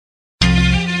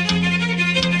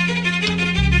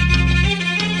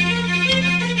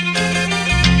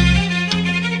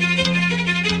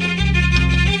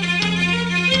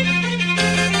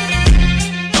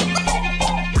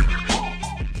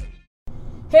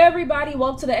everybody,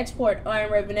 welcome to the Export.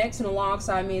 I'm Raven X, and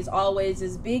alongside me as always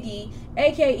is Biggie,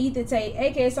 aka Ethan Tate,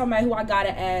 aka somebody who I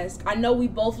gotta ask. I know we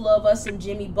both love us some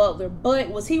Jimmy Butler, but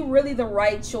was he really the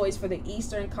right choice for the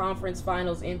Eastern Conference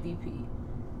Finals MVP?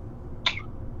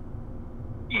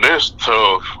 That's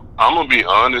tough. I'm gonna be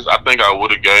honest. I think I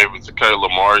would have gave it to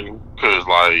Caleb Martin because,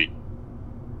 like,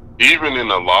 even in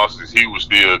the losses, he was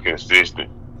still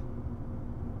consistent.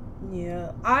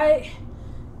 Yeah,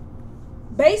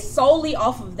 based solely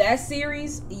off of that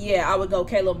series, I would go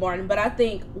Caleb Martin. But I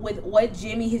think with what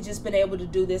Jimmy has just been able to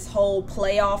do this whole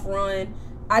playoff run,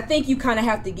 I think you kind of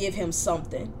have to give him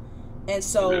something. And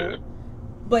so,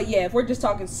 But yeah, if we're just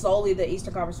talking solely the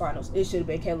Eastern Conference Finals, it should have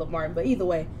been Caleb Martin. But either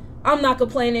way, I'm not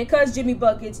complaining because Jimmy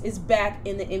Buckets is back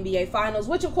in the NBA Finals,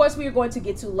 which of course we are going to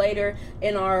get to later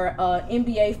in our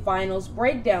NBA Finals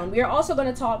breakdown. We are also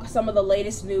going to talk some of the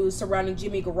latest news surrounding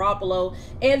Jimmy Garoppolo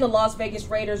and the Las Vegas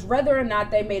Raiders, whether or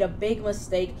not they made a big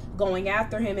mistake going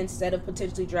after him instead of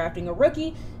potentially drafting a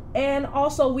rookie. And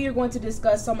also we are going to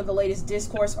discuss some of the latest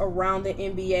discourse around the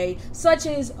NBA, such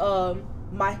as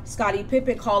Scottie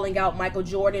Pippen calling out Michael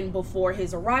Jordan before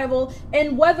his arrival,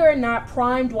 and whether or not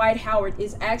prime Dwight Howard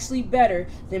is actually better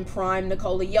than prime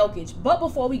Nikola Jokic. But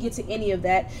before we get to any of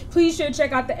that, please sure to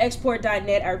check out the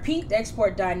Export.net. I repeat, the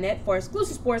Export.net for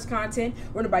exclusive sports content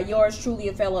run by yours truly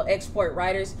and fellow Export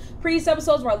writers. Previous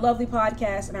episodes of our lovely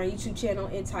podcast and our YouTube channel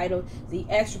entitled The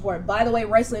X Report. By the way,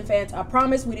 wrestling fans, I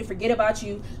promise we didn't forget about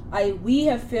you. We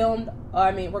have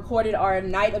recorded our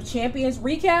Night of Champions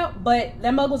recap, but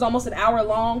that mug was almost an hour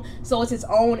long, so it's its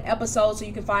own episode, so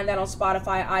you can find that on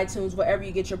Spotify, iTunes, wherever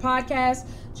you get your podcasts.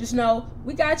 Just know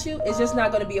we got you. It's just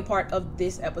not going to be a part of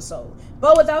this episode.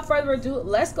 But without further ado,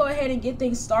 let's go ahead and get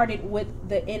things started with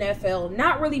the NFL.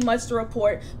 Not really much to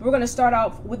report, but we're going to start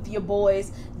off with your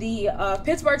boys. The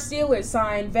Pittsburgh Steelers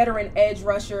signed veteran edge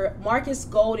rusher Marcus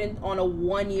Golden on a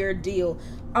one-year deal.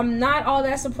 I'm not all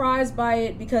that surprised by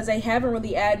it because they haven't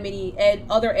really added many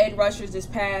other edge rushers this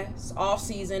past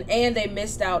offseason, and they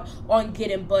missed out on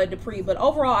getting Bud Dupree. But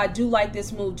overall, I do like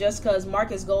this move just because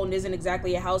Marcus Golden isn't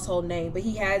exactly a household name, but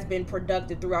he has been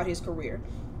productive throughout his career.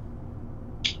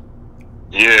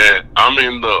 Yeah, I'm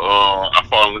in the I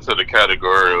fall into the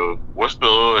category of what's the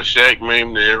Shaq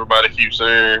meme that everybody keeps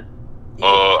saying?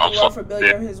 I'm so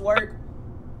familiar with his work.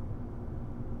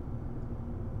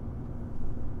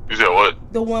 You said what?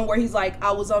 The one where he's like,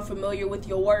 I was unfamiliar with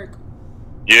your work.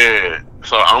 Yeah,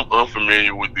 so I'm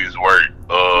unfamiliar with his work.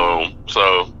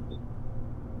 So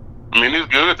I mean,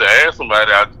 it's good to ask somebody.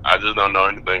 I just don't know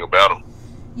anything about him.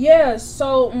 Yeah,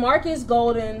 so Marcus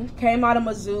Golden came out of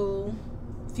Mizzou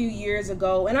a few years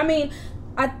ago, and I mean,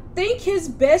 I think his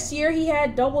best year he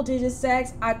had double-digit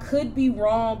sacks. I could be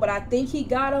wrong, but I think he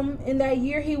got him in that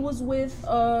year he was with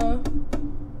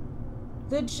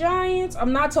the Giants.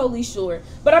 I'm not totally sure.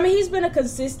 But, I mean, he's been a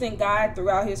consistent guy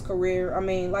throughout his career. I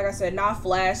mean, like I said, not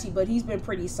flashy, but he's been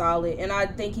pretty solid. And I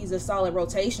think he's a solid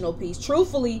rotational piece.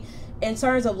 Truthfully, in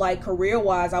terms of, like,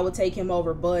 career-wise, I would take him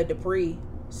over Bud Dupree.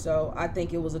 So, I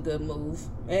think it was a good move.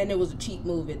 And it was a cheap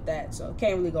move at that. So,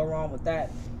 can't really go wrong with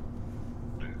that.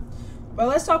 But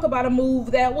let's talk about a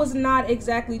move that was not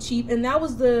exactly cheap, and that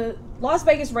was the Las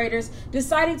Vegas Raiders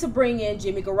deciding to bring in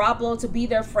Jimmy Garoppolo to be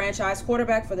their franchise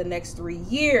quarterback for the next 3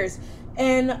 years.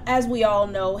 And as we all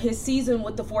know, his season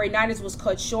with the 49ers was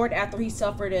cut short after he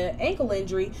suffered an ankle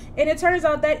injury. And it turns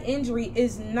out that injury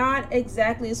is not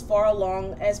exactly as far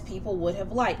along as people would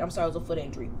have liked. I'm sorry, it was a foot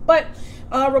injury. But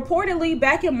reportedly,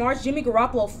 back in March, Jimmy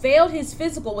Garoppolo failed his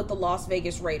physical with the Las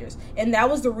Vegas Raiders. And that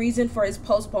was the reason for his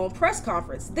postponed press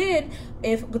conference. Then,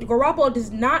 if Garoppolo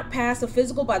does not pass a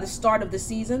physical by the start of the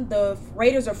season, the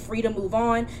Raiders are free to move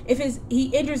on. If he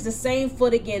injures the same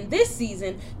foot again this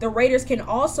season, the Raiders can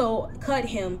also cut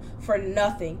him for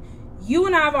nothing. You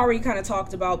and I have already kind of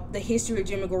talked about the history of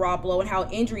Jimmy Garoppolo and how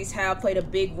injuries have played a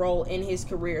big role in his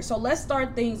career. So let's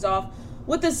start things off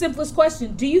with the simplest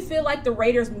question. Do you feel like the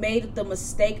Raiders made the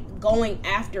mistake going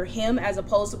after him as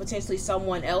opposed to potentially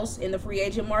someone else in the free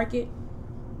agent market?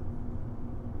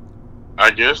 I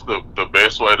guess the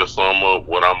best way to sum up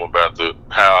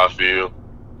how I feel,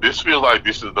 this feels like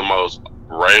this is the most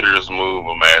Raiders move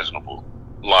imaginable.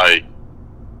 Like,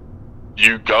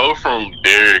 you go from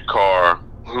Derek Carr,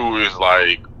 who is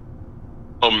like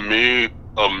a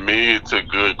mid to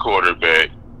good quarterback,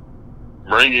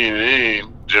 bringing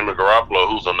in Jimmy Garoppolo,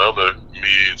 who's another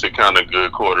mid to kind of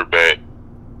good quarterback,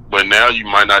 but now you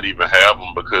might not even have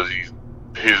him because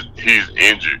he's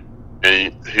injured,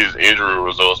 and his injury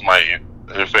results might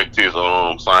affect his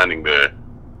signing there.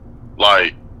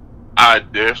 Like, I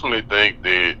definitely think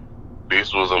that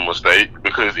this was a mistake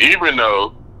because even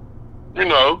though, you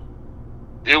know,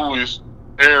 it was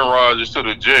Aaron Rodgers to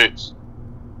the Jets,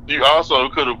 you also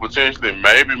could have potentially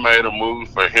maybe made a move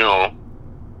for him,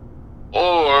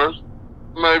 or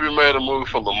maybe made a move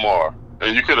for Lamar,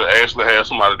 and you could have actually had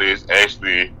somebody that's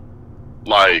actually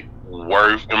like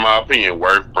worth, in my opinion,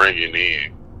 worth bringing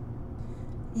in.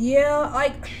 Yeah,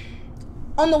 like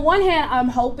on the one hand, I'm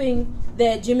hoping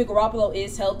that Jimmy Garoppolo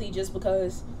is healthy, just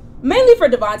because, mainly for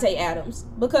Davante Adams,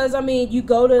 because I mean, you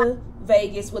go to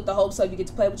Vegas with the hopes of you get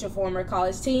to play with your former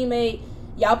college teammate.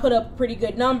 Y'all put up pretty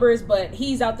good numbers, but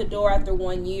he's out the door after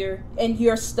 1 year, and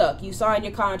you're stuck. You signed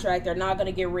your contract. They're not going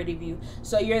to get rid of you.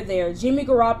 So you're there. Jimmy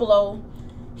Garoppolo,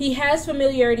 he has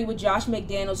familiarity with Josh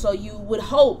McDaniels, so you would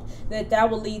hope that that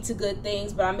will lead to good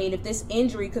things. But, I mean, if this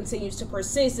injury continues to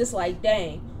persist, it's like,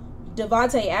 dang,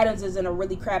 Davante Adams is in a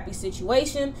really crappy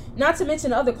situation. Not to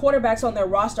mention other quarterbacks on their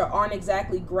roster aren't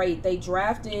exactly great. They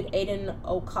drafted Aiden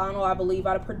O'Connell, I believe,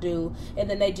 out of Purdue, and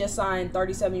then they just signed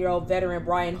 37-year-old veteran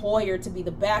Brian Hoyer to be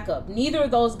the backup. Neither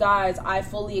of those guys I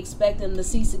fully expect them to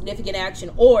see significant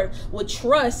action, or would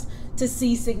trust to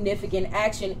see significant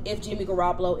action if Jimmy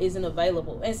Garoppolo isn't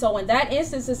available. And so in that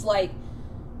instance, it's like,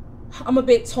 I'm a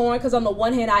bit torn, because on the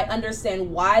one hand, I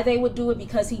understand why they would do it,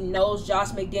 because he knows Josh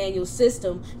McDaniels'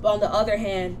 system. But on the other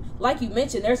hand, like you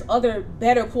mentioned, there's other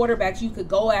better quarterbacks you could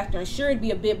go after. And sure, it'd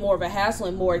be a bit more of a hassle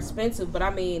and more expensive. But I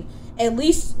mean, at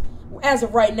least as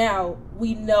of right now,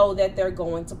 we know that they're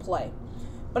going to play.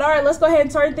 But all right, let's go ahead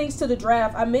and turn things to the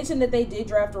draft. I mentioned that they did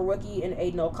draft a rookie in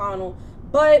Aiden O'Connell,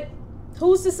 but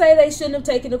who's to say they shouldn't have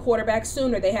taken the quarterback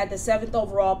sooner? They had the 7th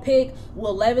overall pick.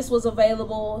 Will Levis was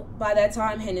available by that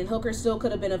time. Hendon Hooker still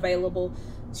could have been available.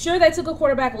 Sure, they took a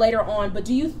quarterback later on, but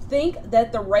do you think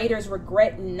that the Raiders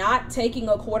regret not taking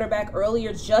a quarterback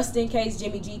earlier just in case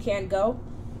Jimmy G can't go?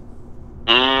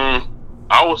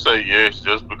 I would say yes,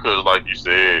 just because, like you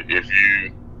said,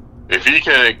 if he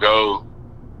can't go,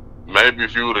 maybe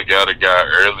if you would have got a guy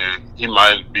earlier, he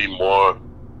might be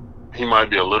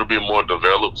a little bit more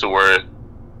developed to where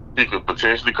he could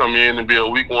potentially come in and be a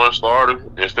week 1 starter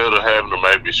instead of having to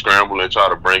maybe scramble and try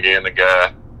to bring in the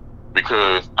guy.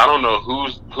 Because I don't know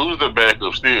who's the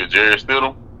backup still. Jarrett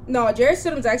Stidham? No, Jarrett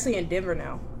Stidham's actually in Denver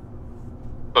now.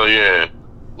 So yeah,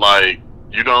 like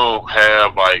you don't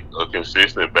have like a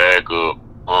consistent backup.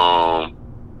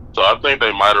 So I think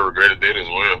they might have regretted that as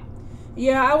well.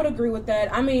 Yeah, I would agree with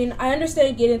that. I mean, I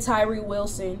understand getting Tyree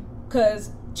Wilson,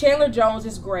 because Chandler Jones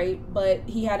is great, but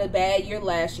he had a bad year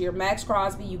last year. Max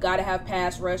Crosby, you got to have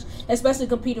pass rush, especially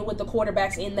competing with the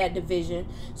quarterbacks in that division.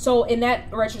 So in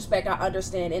that retrospect, I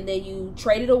understand. And then you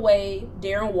traded away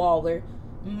Darren Waller.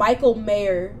 Michael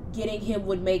Mayer, getting him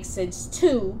would make sense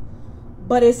too.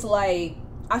 But it's like,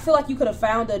 I feel like you could have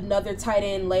found another tight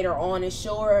end later on. And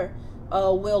sure,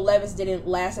 Will Levis didn't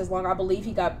last as long. I believe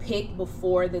he got picked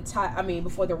before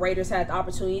before the Raiders had the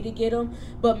opportunity to get him.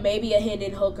 But maybe a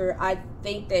Hendon Hooker. I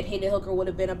think that Hendon Hooker would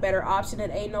have been a better option than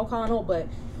Aiden O'Connell, but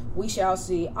we shall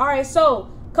see. All right,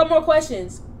 so a couple more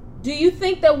questions. Do you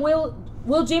think that will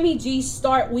Jimmy G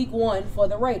start week 1 for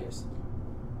the Raiders?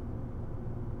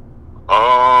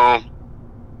 I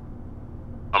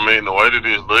mean, the way that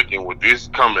it's looking with this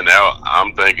coming out,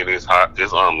 I'm thinking it's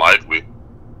unlikely.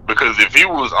 Because if he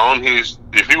was on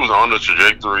the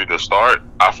trajectory to start,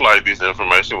 I feel like this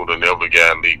information would have never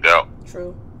gotten leaked out.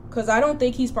 True. Because I don't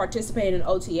think he's participated in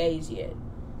OTAs yet.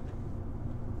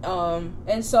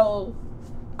 And so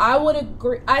I would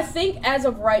agree. I think as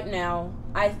of right now,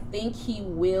 I think he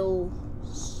will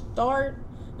start.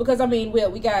 Because, I mean,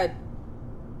 we got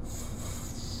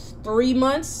 3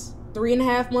 months,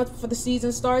 3.5 months before the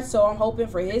season starts. So I'm hoping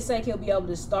for his sake he'll be able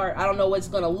to start. I don't know what it's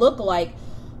going to look like,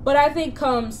 but I think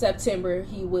come September,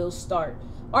 he will start.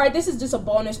 All right, this is just a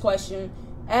bonus question.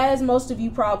 As most of you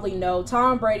probably know,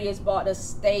 Tom Brady has bought a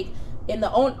stake in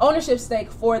the ownership stake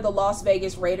for the Las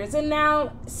Vegas Raiders. And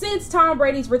now, since Tom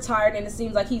Brady's retired and it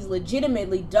seems like he's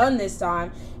legitimately done this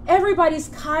time, everybody's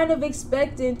kind of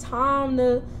expecting Tom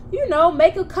to,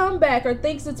 make a comeback or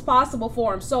thinks it's possible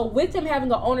for him. So with him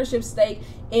having an ownership stake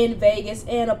in Vegas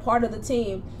and a part of the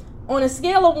team, on a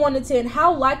scale of 1 to 10,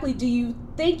 how likely do you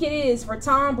think it is for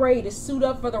Tom Brady to suit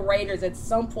up for the Raiders at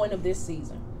some point of this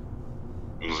season?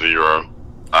 0.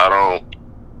 I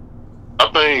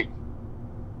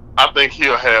think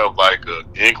he'll have like an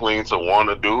inkling to want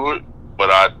to do it, but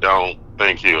I don't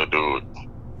think he'll do it.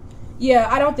 Yeah,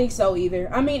 I don't think so either.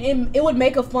 I mean, it would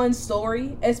make a fun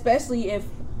story, especially if,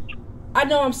 I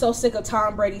know I'm so sick of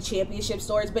Tom Brady championship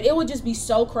stories, but it would just be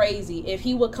so crazy if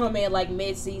he would come in like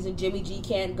mid-season, Jimmy G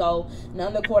can't go,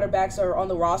 none of the quarterbacks are on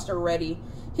the roster ready.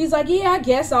 He's like, yeah, I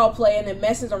guess I'll play, and then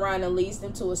messes around and leads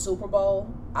them to a Super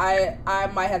Bowl. I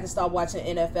might have to stop watching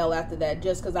NFL after that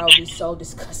just because I would be so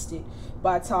disgusted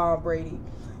by Tom Brady.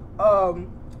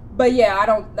 But yeah, I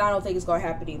don't think it's gonna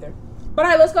happen either. But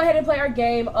all right, let's go ahead and play our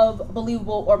game of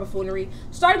believable or buffoonery.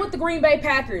 Starting with the Green Bay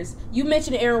Packers. You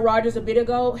mentioned Aaron Rodgers a bit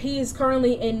ago. He is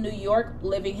currently in New York,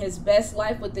 living his best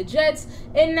life with the Jets,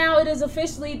 and now it is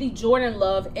officially the Jordan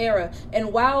Love era.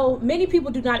 And while many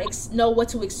people do not know what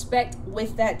to expect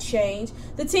with that change,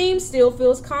 the team still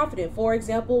feels confident. For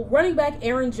example, running back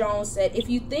Aaron Jones said, "If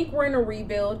you think we're in a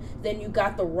rebuild, then you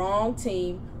got the wrong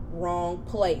team, wrong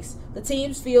place." The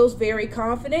team feels very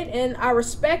confident, and I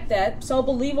respect that. So,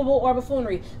 believable or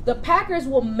buffoonery? The Packers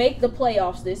will make the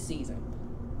playoffs this season.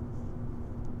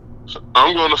 So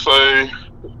I'm gonna say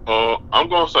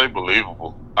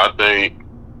believable. I think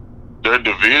their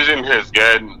division has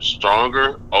gotten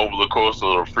stronger over the course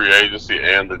of the free agency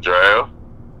and the draft,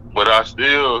 but I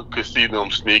still could see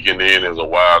them sneaking in as a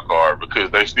wild card because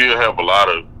they still have a lot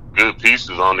of good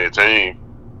pieces on their team.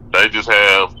 They just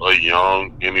have a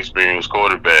young, inexperienced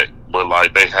quarterback, but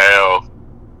like they have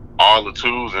all the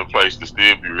tools in place to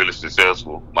still be really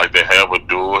successful. Like they have a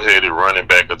dual-headed running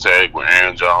back attack with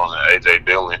Aaron Jones and A.J.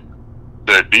 Dillon.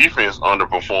 Their defense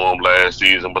underperformed last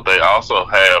season, but they also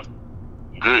have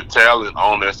good talent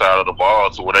on their side of the ball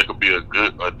to where they could be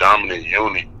a dominant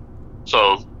unit.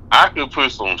 So I could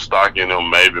put some stock in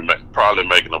them, probably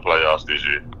making the playoffs this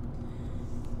year.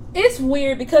 It's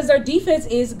weird because their defense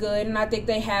is good, and I think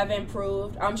they have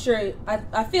improved. I'm sure.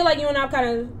 I feel like you and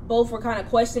I both were kind of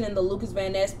questioning the Lucas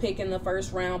Van Ness pick in the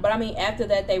first round, but I mean after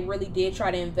that they really did try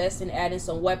to invest in adding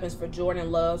some weapons for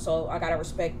Jordan Love, so I gotta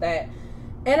respect that.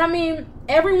 And I mean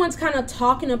everyone's kind of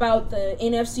talking about the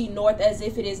NFC North as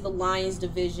if it is the Lions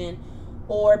division,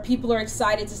 or people are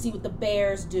excited to see what the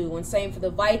Bears do, and same for the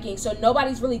Vikings. So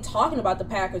nobody's really talking about the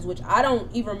Packers, which I don't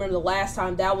even remember the last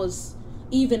time that was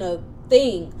even a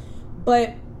thing.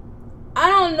 But I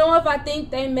don't know if I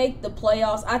think they make the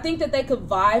playoffs. I think that they could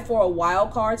vie for a wild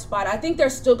card spot. I think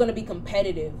they're still going to be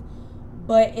competitive.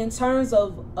 But in terms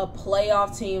of a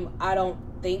playoff team, I don't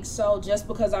think so. Just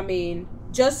because, I mean,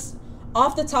 just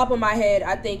off the top of my head,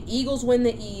 I think Eagles win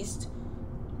the East.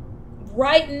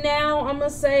 Right now, I'm going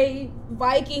to say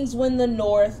Vikings win the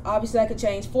North. Obviously, that could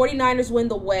change. 49ers win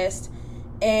the West.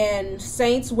 And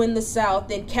Saints win the South.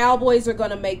 Then Cowboys are going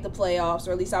to make the playoffs,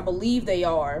 or at least I believe they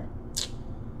are.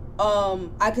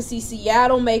 I could see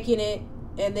Seattle making it,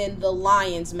 and then the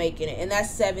Lions making it, and that's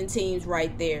 7 teams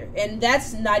right there. And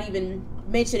that's not even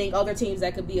mentioning other teams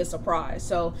that could be a surprise.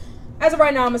 So, as of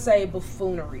right now, I'm going to say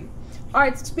buffoonery. All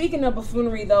right, speaking of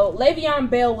buffoonery, though, Le'Veon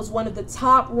Bell was one of the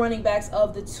top running backs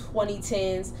of the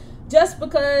 2010s just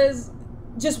because,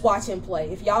 just watch him play.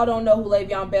 If y'all don't know who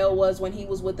Le'Veon Bell was when he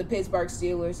was with the Pittsburgh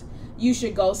Steelers, you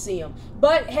should go see him.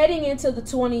 But heading into the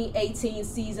 2018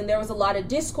 season, there was a lot of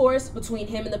discourse between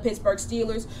him and the Pittsburgh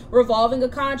Steelers revolving a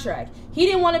contract. He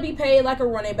didn't want to be paid like a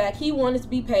running back. He wanted to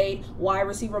be paid wide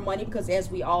receiver money because,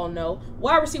 as we all know,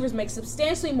 wide receivers make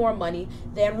substantially more money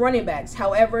than running backs.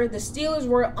 However, the Steelers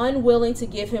were unwilling to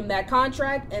give him that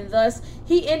contract, and thus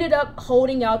he ended up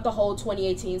holding out the whole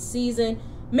 2018 season.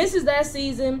 Misses that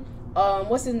season.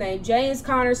 What's his name? James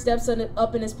Conner steps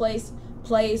up in his place,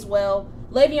 plays well.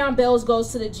 Le'Veon Bell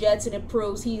goes to the Jets and it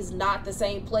proves he is not the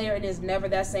same player and is never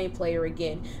that same player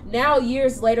again. Now,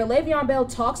 years later, Le'Veon Bell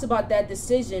talks about that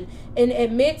decision and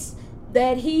admits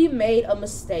that he made a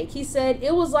mistake. He said,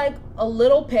 "It was like a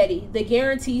little petty, the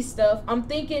guarantee stuff. I'm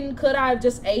thinking, could I have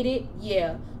just ate it?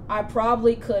 Yeah, I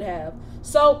probably could have."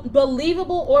 So,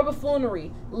 believable or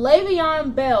buffoonery,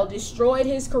 Le'Veon Bell destroyed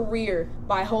his career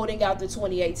by holding out the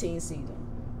 2018 season.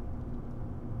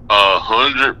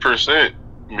 100%.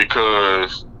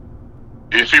 Because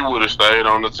if he would have stayed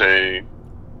on the team,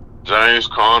 James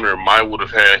Conner might would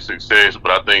have had success,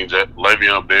 but I think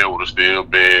Le'Veon Bell would have still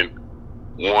been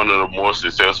one of the more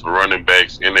successful running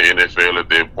backs in the NFL at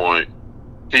that point.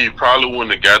 He probably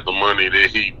wouldn't have got the money that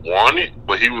he wanted,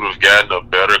 but he would have gotten a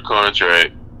better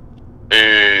contract.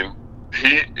 And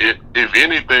if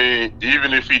anything,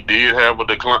 even if he did have a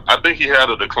decline, I think he had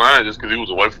a decline just because he was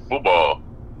away from football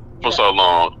for so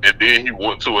long, and then he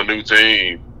went to a new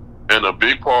team. And a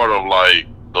big part of like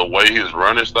the way his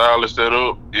running style is set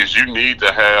up is you need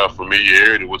to have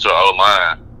familiarity with your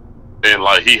O-line, and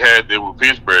like he had that with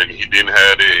Pittsburgh, and he didn't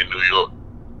have that in New York.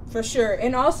 For sure.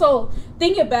 And also,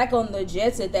 thinking back on the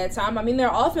Jets at that time, I mean,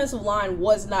 their offensive line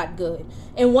was not good.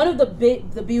 And one of the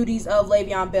beauties of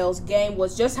Le'Veon Bell's game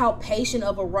was just how patient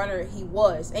of a runner he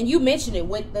was. And you mentioned it,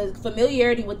 with the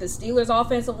familiarity with the Steelers'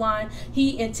 offensive line,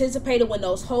 he anticipated when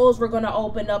those holes were going to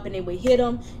open up and it would hit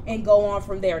him and go on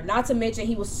from there. Not to mention,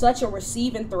 he was such a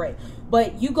receiving threat.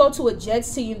 But you go to a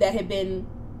Jets team that had been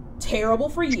terrible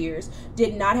for years,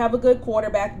 did not have a good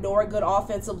quarterback nor a good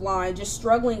offensive line, just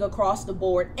struggling across the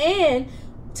board. And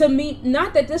to me,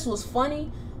 not that this was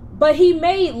funny, but he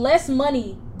made less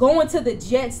money going to the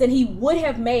Jets than he would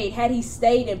have made had he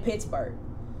stayed in Pittsburgh,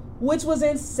 which was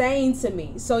insane to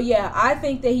me. So, yeah, I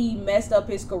think that he messed up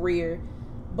his career,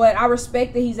 but I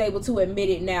respect that he's able to admit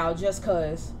it now just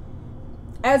because.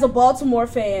 As a Baltimore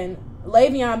fan,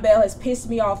 Le'Veon Bell has pissed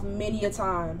me off many a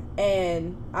time,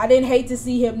 and I didn't hate to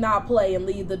see him not play and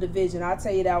leave the division. I'll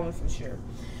tell you that one for sure.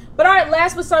 But, all right,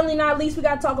 last but certainly not least, we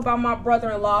got to talk about my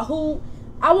brother-in-law, who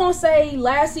I won't say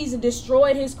last season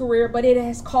destroyed his career, but it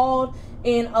has called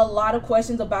in a lot of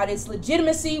questions about its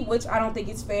legitimacy, which I don't think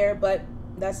it's fair, but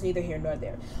that's neither here nor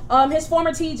there. His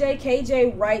former TJ,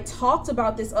 KJ Wright, talked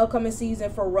about this upcoming season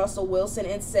for Russell Wilson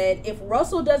and said if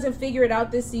Russell doesn't figure it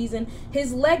out this season,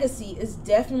 his legacy is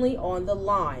definitely on the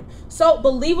line. So,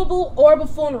 believable or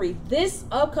buffoonery, this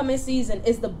upcoming season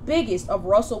is the biggest of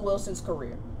Russell Wilson's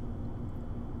career.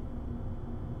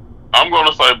 I'm going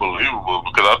to say believable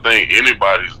because I think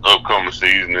anybody's upcoming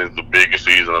season is the biggest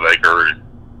season of their career.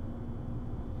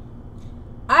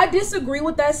 I disagree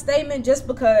with that statement just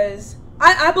because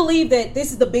I believe that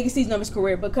this is the biggest season of his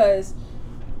career because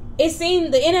it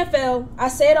seemed the NFL, I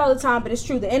say it all the time, but it's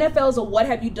true. The NFL is a what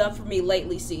have you done for me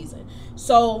lately season.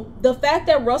 So the fact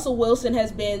that Russell Wilson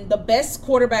has been the best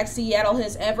quarterback Seattle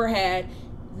has ever had,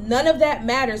 none of that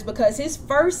matters because his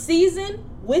first season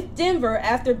with Denver,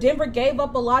 after Denver gave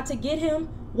up a lot to get him,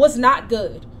 was not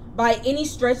good by any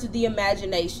stretch of the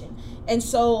imagination. And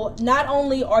so not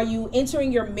only are you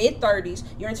entering your mid-30s,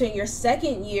 you're entering your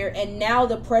second year, and now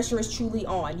the pressure is truly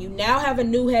on. You now have a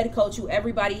new head coach who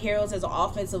everybody hails as an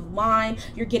offensive mind.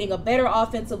 You're getting a better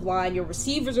offensive line. Your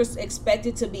receivers are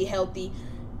expected to be healthy.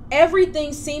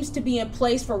 Everything seems to be in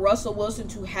place for Russell Wilson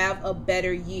to have a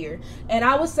better year. And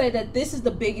I would say that this is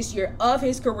the biggest year of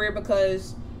his career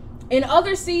because in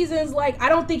other seasons, I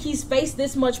don't think he's faced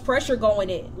this much pressure going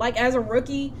in. As a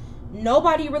rookie,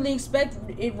 nobody really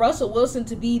expected Russell Wilson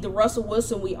to be the Russell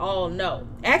Wilson we all know.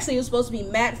 Actually, it was supposed to be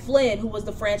Matt Flynn, who was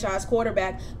the franchise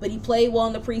quarterback, but he played well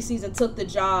in the preseason, took the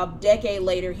job. Decade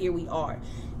later, here we are.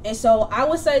 And so I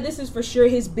would say this is for sure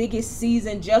his biggest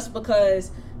season just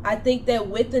because I think that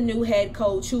with the new head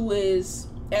coach, who is,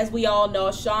 as we all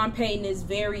know, Sean Payton is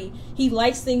he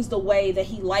likes things the way that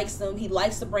he likes them. He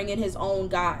likes to bring in his own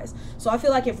guys. So I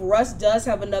feel like if Russ does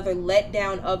have another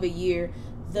letdown of a year,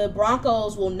 the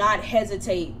Broncos will not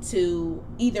hesitate to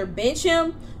either bench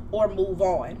him or move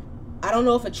on. I don't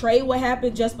know if a trade will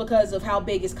happen just because of how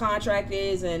big his contract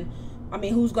is. And,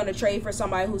 who's going to trade for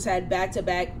somebody who's had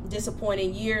back-to-back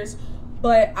disappointing years?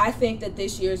 But I think that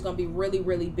this year is going to be really,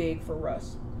 really big for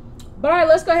Russ. But all right,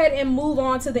 let's go ahead and move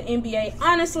on to the NBA.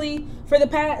 Honestly,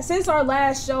 since our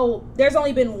last show, there's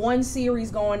only been one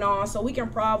series going on, so we can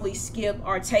probably skip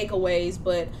our takeaways.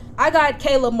 But I got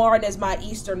Caleb Martin as my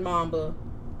Eastern Mamba.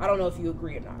 I don't know if you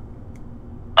agree or not.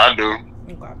 I do.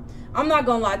 Okay. I'm not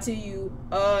going to lie to you.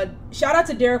 Shout out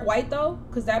to Derek White, though,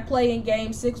 because that play in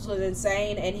Game 6 was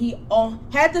insane. And he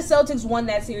had the Celtics won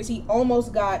that series, he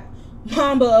almost got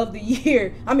Mamba of the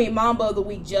Year. Mamba of the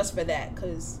Week just for that,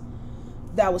 because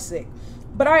that was sick.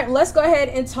 But all right, let's go ahead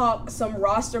and talk some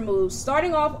roster moves.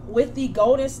 Starting off with the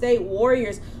Golden State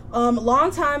Warriors.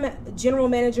 Longtime general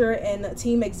manager and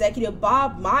team executive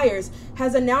Bob Myers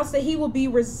has announced that he will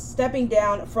be stepping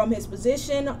down from his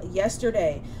position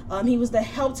yesterday. He was the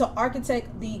help to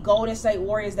architect the Golden State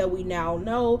Warriors that we now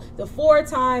know. The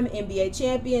four-time NBA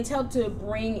champions, helped to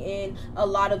bring in a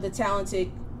lot of the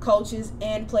talented coaches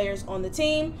and players on the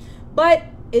team. But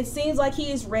it seems like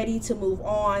he is ready to move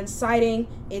on, citing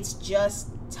it's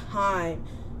just time.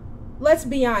 Let's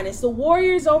be honest, the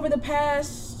Warriors over the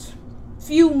past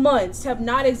few months have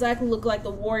not exactly looked like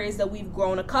the Warriors that we've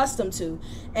grown accustomed to.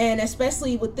 And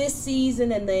especially with this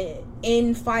season and the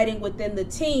infighting within the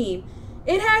team,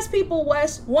 it has people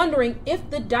wondering if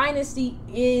the dynasty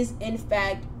is in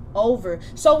fact over.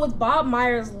 So with Bob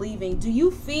Myers leaving, do you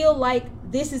feel like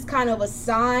this is kind of a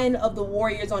sign of the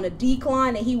Warriors on a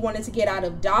decline and he wanted to get out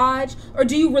of Dodge? Or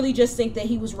do you really just think that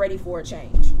he was ready for a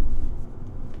change?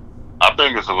 I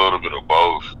think it's a little bit of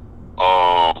both.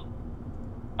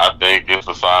 I think it's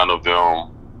a sign of them.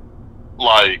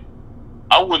 I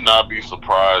would not be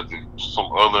surprised if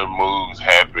some other moves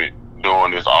happen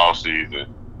during this offseason.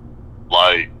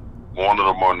 One of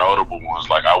the more notable ones,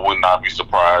 I would not be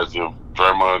surprised if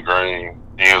Draymond Green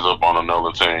ends up on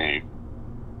another team.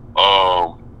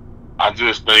 I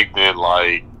just think that,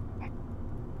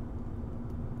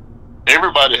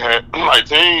 everybody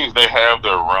teams, they have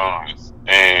their runs,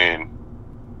 and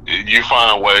you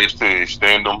find ways to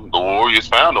extend them. The Warriors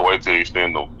found a way to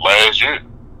extend them last year.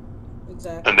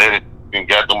 Exactly. And then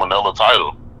got them another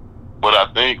title. But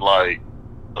I think,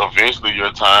 eventually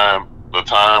the time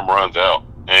runs out.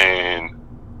 And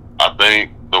I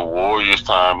think the Warriors'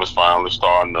 time is finally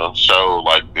starting to show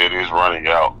like it is running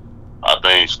out. I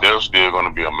think Steph's still going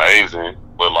to be amazing,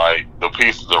 but like the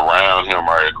pieces around him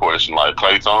are a question. Like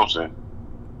Klay Thompson,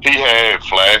 he had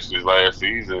flashes last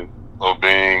season of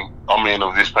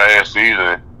this past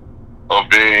season of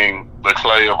being the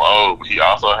Klay of old. But he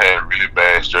also had really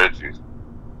bad stretches.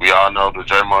 We all know the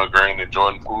Draymond Green and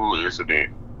Jordan Poole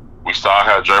incident. We saw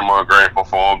how Draymond Green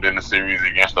performed in the series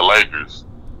against the Lakers.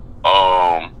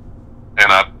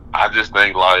 And I just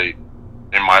think like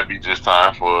it might be just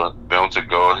time for them to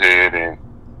go ahead and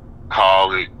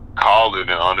call it and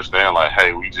understand like,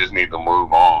 hey, we just need to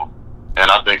move on. And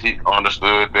I think he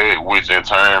understood that, which in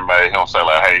turn made him say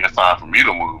like, hey, it's time for me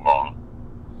to move on.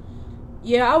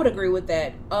 Yeah, I would agree with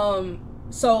that.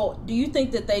 So do you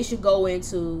think that they should go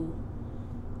into,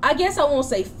 I guess I won't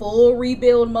say full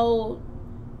rebuild mode,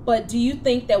 but do you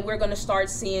think that we're going to start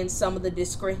seeing some of the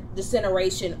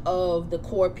disintegration of the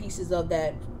core pieces of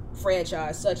that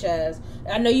franchise, such as,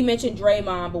 I know you mentioned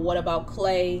Draymond, but what about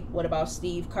Klay? What about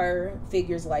Steve Kerr?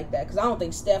 Figures like that. Because I don't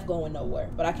think Steph going nowhere,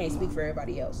 but I can't speak for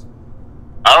everybody else.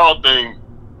 I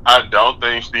don't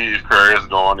think Steve Kerr is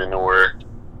going anywhere.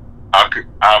 I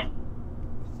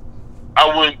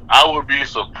would be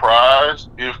surprised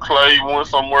if Klay went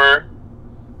somewhere,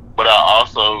 but I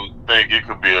also think it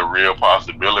could be a real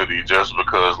possibility just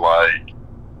because, like,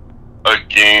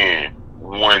 again,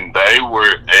 when they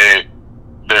were at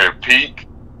their peak,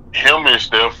 him and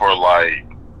Steph are like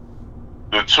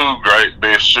the two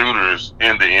best shooters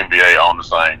in the NBA on the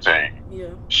same team.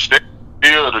 Yeah. Steph is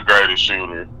still the greatest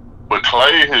shooter, but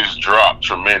Klay has dropped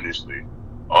tremendously.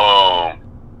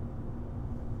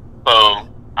 So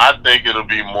I think it'll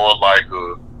be more like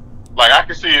I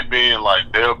can see it being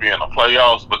like they'll be in the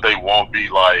playoffs, but they won't be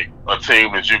like a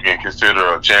team that you can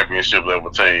consider a championship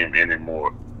level team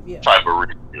anymore. Yeah. Type of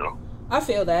rebuild. I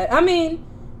feel that. I mean,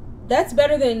 that's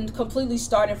better than completely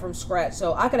starting from scratch,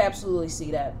 so I could absolutely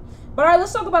see that. But all right,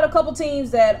 let's talk about a couple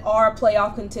teams that are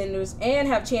playoff contenders and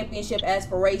have championship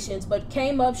aspirations, but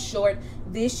came up short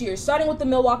this year, starting with the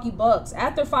Milwaukee Bucks.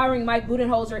 After firing Mike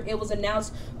Budenholzer, it was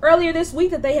announced earlier this week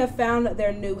that they have found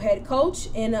their new head coach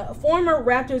in former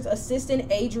Raptors assistant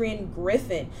Adrian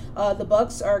Griffin. The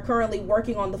Bucks are currently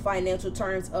working on the financial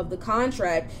terms of the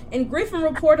contract, and Griffin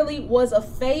reportedly was a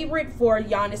favorite for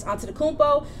Giannis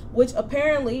Antetokounmpo, which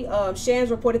apparently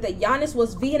Shams reported that Giannis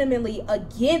was vehemently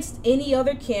against any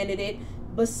other candidate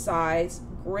besides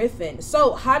Griffin.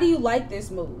 So how do you like this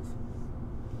move?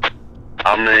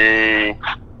 I mean,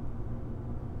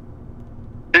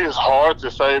 it's hard to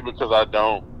say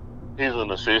because he's an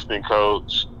assistant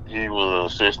coach. He was an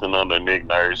assistant under Nick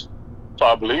Nurse. So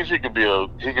I believe he could be a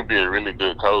really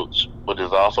good coach, but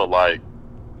it's also like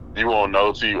you won't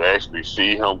know till you actually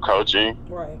see him coaching.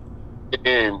 Right.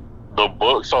 And the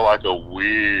Bucks are like a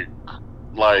weird,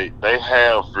 like they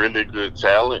have really good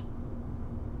talent,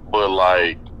 but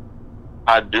like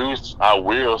I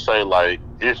will say like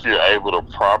if you're able to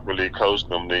properly coach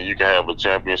them, then you can have a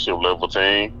championship level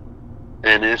team.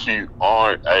 And if you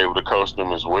aren't able to coach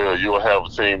them as well, you'll have a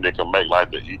team that can make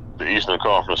like the Eastern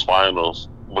Conference Finals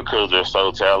because they're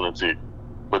so talented,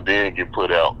 but then get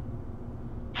put out.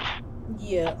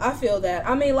 Yeah, I feel that.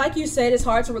 I mean, like you said, it's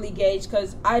hard to really gauge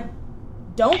because I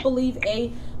don't believe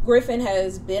Griffin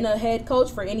has been a head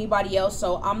coach for anybody else,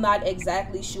 so I'm not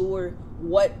exactly sure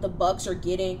what the Bucks are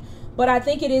getting. But I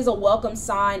think it is a welcome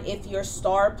sign if your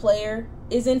star player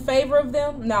is in favor of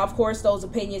them. Now, of course, those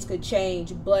opinions could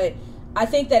change, but I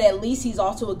think that at least he's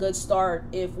off to a good start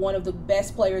if one of the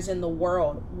best players in the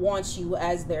world wants you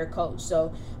as their coach.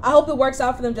 So I hope it works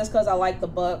out for them just because I like the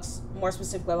Bucks, more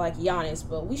specifically I like Giannis,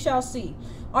 but we shall see.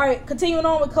 All right, continuing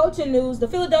on with coaching news, the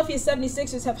Philadelphia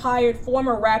 76ers have hired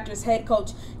former Raptors head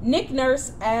coach Nick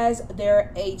Nurse as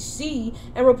their HC,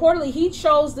 and reportedly he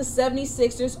chose the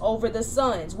 76ers over the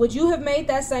Suns. Would you have made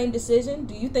that same decision?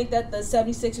 Do you think that the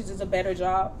 76ers is a better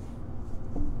job?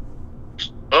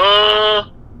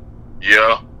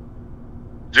 Yeah.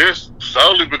 Just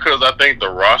solely because I think the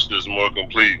roster is more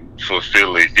complete for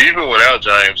Philly. Even without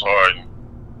James Harden,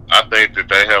 I think that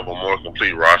they have a more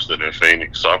complete roster than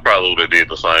Phoenix. So I probably would have did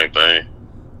the same thing.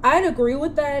 I'd agree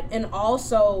with that. And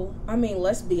also, I mean,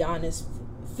 let's be honest.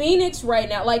 Phoenix right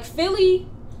now, like Philly,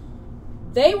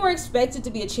 they were expected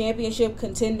to be a championship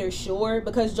contender, sure,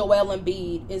 because Joel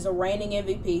Embiid is a reigning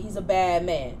MVP. He's a bad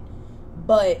man.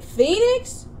 But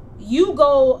Phoenix, you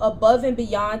go above and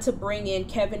beyond to bring in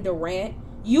Kevin Durant.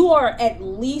 You are at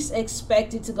least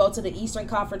expected to go to the Eastern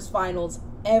Conference Finals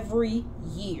every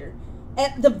year,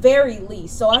 at the very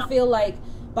least. So I feel like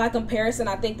by comparison,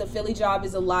 I think the Philly job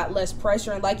is a lot less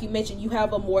pressure. And like you mentioned, you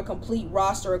have a more complete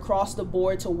roster across the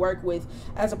board to work with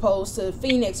as opposed to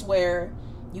Phoenix where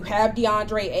You have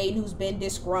DeAndre Ayton, who's been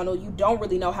disgruntled. You don't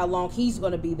really know how long he's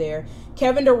going to be there.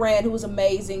 Kevin Durant, who was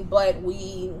amazing, but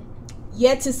we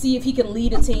yet to see if he can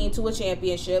lead a team to a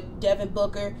championship. Devin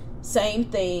Booker, same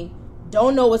thing.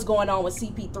 Don't know what's going on with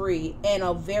CP3, and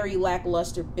a very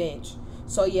lackluster bench.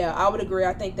 So, yeah, I would agree.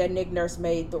 I think that Nick Nurse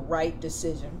made the right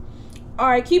decision. All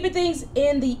right, keeping things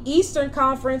in the Eastern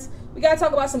Conference, we got to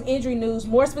talk about some injury news,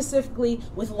 more specifically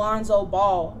with Lonzo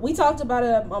Ball. We talked about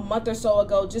a month or so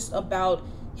ago just about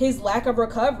his lack of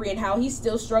recovery and how he's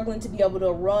still struggling to be able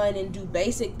to run and do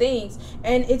basic things.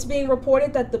 And it's being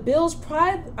reported that the Bulls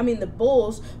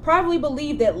probably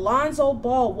believe that Lonzo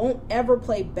Ball won't ever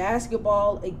play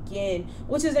basketball again,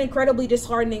 which is an incredibly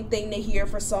disheartening thing to hear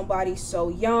for somebody so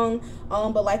young.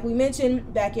 But like we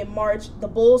mentioned back in March, the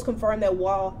Bulls confirmed that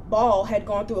Ball had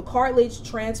gone through a cartilage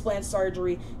transplant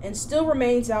surgery and still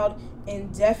remains out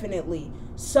indefinitely.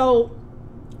 So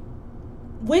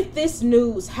with this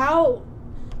news,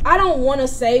 I don't want to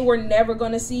say we're never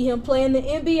going to see him play in the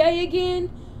NBA again,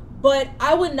 but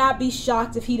I would not be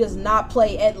shocked if he does not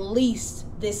play at least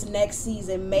this next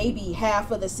season, maybe half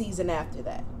of the season after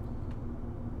that.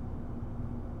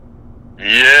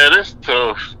 Yeah, that's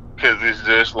tough because it's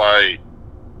just like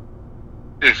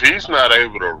if he's not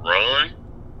able to run,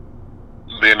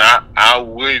 then I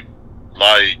would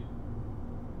like,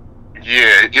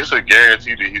 yeah, it's a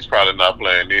guarantee that he's probably not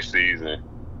playing this season,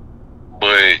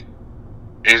 but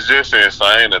it's just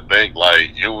insane to think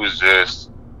like it was just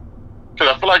because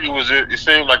I feel like it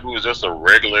seemed like it was just a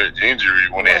regular injury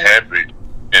when it happened,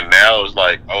 and now it's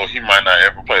like, oh, he might not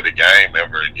ever play the game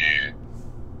ever again.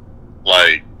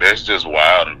 Like, that's just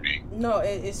wild to me. No,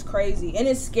 it's crazy, and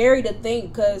it's scary to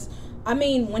think because I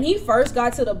mean, when he first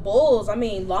got to the Bulls, I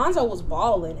mean, Lonzo was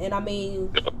balling, and I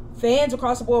mean, fans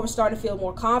across the board were starting to feel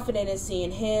more confident in seeing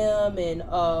him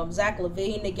and Zach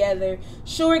LaVine together.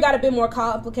 Sure, it got a bit more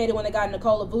complicated when they got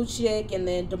Nikola Vucevic and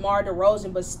then DeMar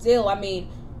DeRozan, but still, I mean,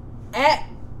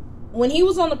 when he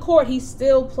was on the court, he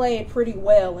still played pretty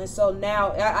well. And so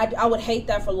now I would hate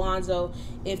that for Lonzo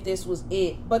if this was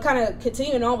it. But kind of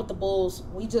continuing on with the Bulls,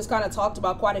 we just kind of talked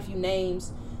about quite a few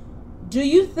names. Do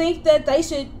you think that they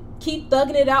should keep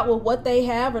thugging it out with what they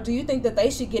have, or do you think that they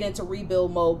should get into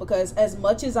rebuild mode? Because as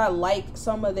much as I like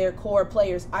some of their core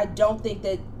players, I don't think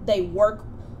that they work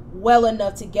well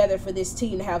enough together for this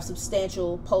team to have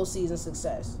substantial postseason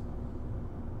success.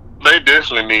 They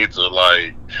definitely need to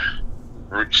like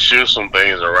shift some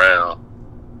things around.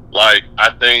 Like,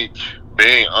 I think,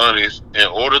 being honest, in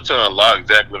order to unlock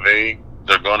Zach LaVine,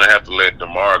 they're gonna have to let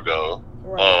DeMar go.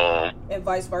 Right. And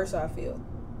vice versa, I feel.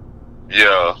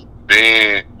 Yeah.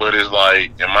 But it's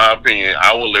like, in my opinion,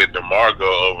 I would let DeMar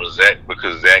go over Zach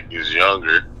because Zach is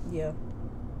younger. Yeah.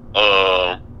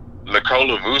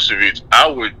 Nikola Vucevic, I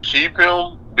would keep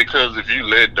him because if you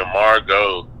let DeMar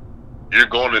go, you're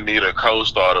going to need a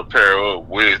co-star to pair up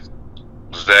with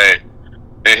Zach,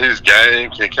 and his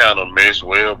game can kind of mesh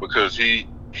well because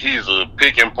he's a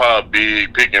pick and pop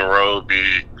big, pick and roll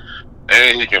big,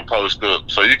 and he can post up,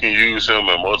 so you can use him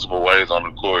in multiple ways on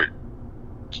the court.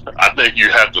 I think you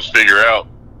have to figure out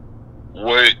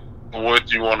what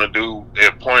you want to do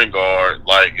at point guard.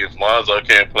 Like, if Lonzo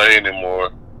can't play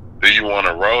anymore, do you want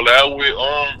to roll out with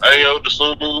Ayo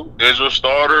Dosunmu as your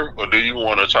starter, or do you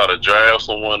want to try to draft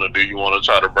someone, or do you want to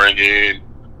try to bring in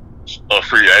a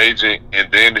free agent? And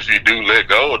then if you do let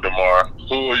go of DeMar,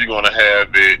 who are you going to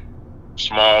have at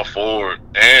small forward?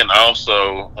 And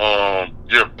also,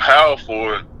 your power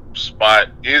forward spot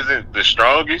isn't the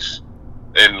strongest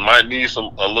and might need a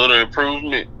little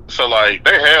improvement. So, like,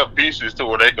 they have pieces to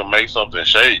where they can make something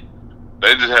shake.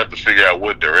 They just have to figure out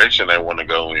what direction they want to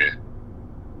go in.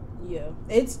 Yeah.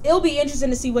 It'll be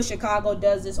interesting to see what Chicago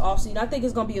does this offseason. I think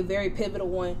it's going to be a very pivotal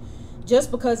one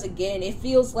just because, again, it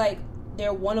feels like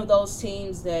they're one of those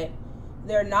teams that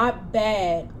they're not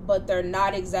bad, but they're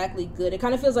not exactly good. It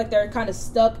kind of feels like they're kind of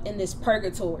stuck in this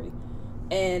purgatory.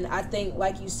 And I think,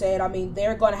 like you said, I mean,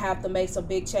 they're going to have to make some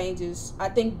big changes. I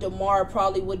think DeMar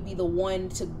probably would be the one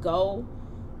to go,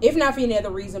 if not for any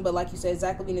other reason. But like you said,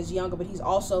 Zach LaVine is younger, but he's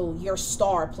also your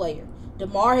star player.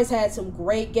 DeMar has had some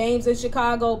great games in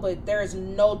Chicago, but there is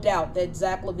no doubt that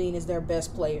Zach LaVine is their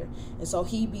best player. And so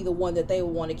he'd be the one that they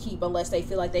would want to keep unless they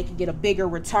feel like they can get a bigger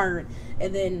return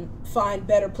and then find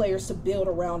better players to build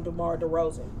around DeMar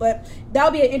DeRozan. But that'll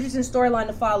be an interesting storyline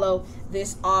to follow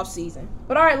this offseason.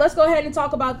 But all right, let's go ahead and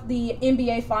talk about the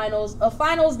NBA Finals, a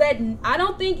finals that I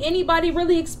don't think anybody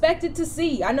really expected to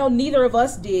see. I know neither of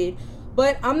us did.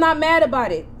 But I'm not mad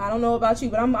about it. I don't know about you,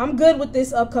 but I'm good with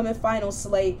this upcoming final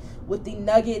slate with the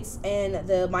Nuggets and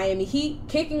the Miami Heat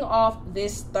kicking off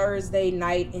this Thursday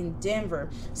night in Denver.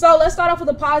 So let's start off with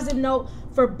a positive note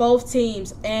for both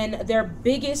teams and their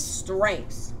biggest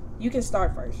strengths. You can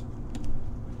start first.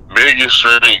 Biggest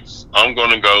strengths, I'm going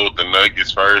to go with the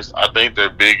Nuggets first. I think their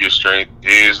biggest strength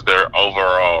is their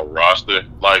overall roster.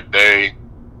 Like, they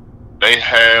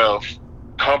have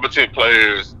competent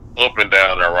players up and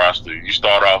down their roster. You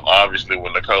start off, obviously,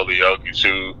 with Nikola Jokic,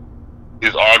 who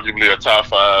is arguably a top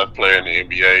 5 player in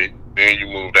the NBA. Then you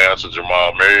move down to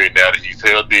Jamal Murray. Now that he's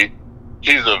healthy,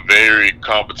 he's a very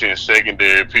competent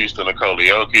secondary piece to Nikola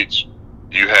Jokic.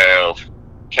 You have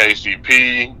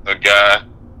KCP, a guy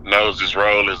knows his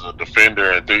role as a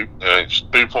defender and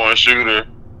three-point shooter.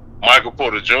 Michael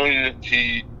Porter Jr.,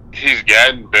 he's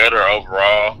gotten better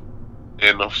overall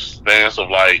in the stance of,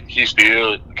 like, he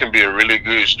still can be a really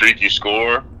good streaky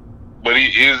scorer, but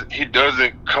he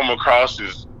doesn't come across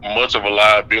as much of a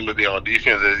liability on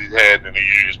defense as he's had in the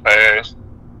years past.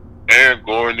 Aaron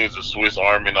Gordon is a Swiss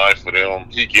Army knife for them.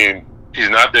 He's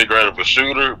not that great of a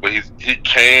shooter, but he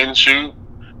can shoot.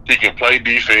 He can play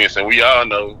defense, and we all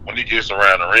know when he gets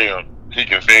around the rim, he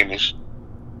can finish.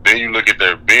 Then you look at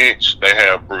their bench. They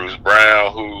have Bruce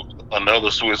Brown, who's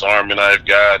another Swiss Army knife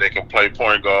guy that can play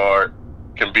point guard,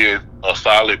 can be a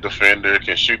solid defender,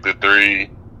 can shoot the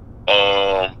three.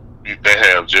 They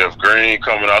have Jeff Green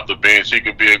coming off the bench. He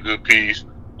could be a good piece.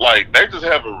 Like, they just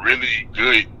have a really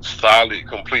good, solid,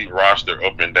 complete roster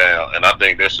up and down, and I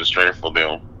think that's the strength for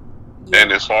them. Yeah.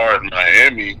 And as far as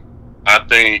Miami, I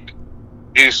think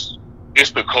it's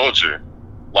the culture.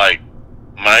 Like,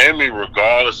 Miami,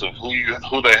 regardless of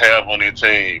who they have on their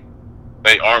team,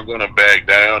 they aren't going to back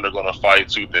down. They're going to fight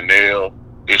tooth and nail.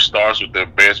 It starts with their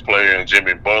best player in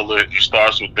Jimmy Butler. It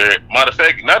starts with matter of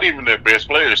fact, not even their best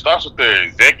player. It starts with their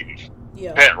executive,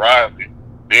 Pat Riley.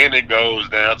 Then it goes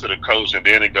down to the coach, and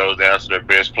then it goes down to their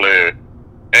best player.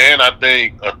 And I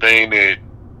think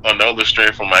another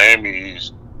strength for Miami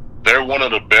is they're one of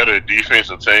the better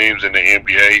defensive teams in the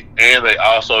NBA, and they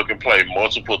also can play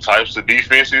multiple types of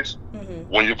defenses.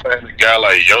 Mm-hmm. When you're playing a guy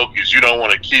like Jokic, you don't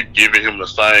want to keep giving him the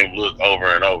same look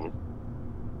over and over.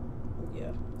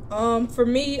 Yeah. For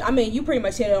me, I mean, you pretty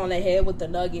much hit it on the head with the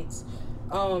Nuggets.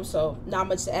 So not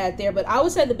much to add there, but I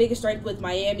would say the biggest strength with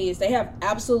Miami is they have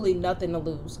absolutely nothing to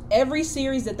lose. Every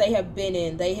series that they have been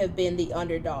in, they have been the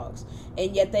underdogs,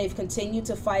 and yet they've continued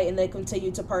to fight and they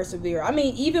continue to persevere. I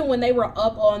mean, even when they were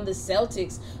up on the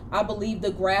Celtics, I believe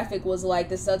the graphic was like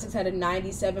the Celtics had a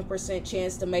 97%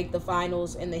 chance to make the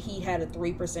finals and the Heat had a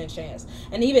 3% chance.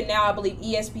 And even now, I believe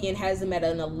ESPN has them at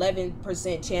an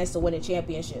 11% chance to win a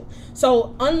championship.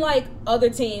 So unlike other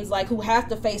teams like who have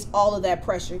to face all of that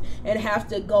pressure and have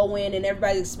to go in and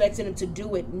everybody's expecting them to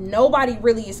do it, nobody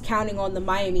really is counting on the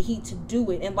Miami Heat to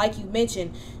do it. And like you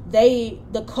mentioned,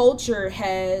 the culture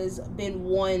has been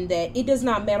one that it does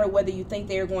not matter whether you think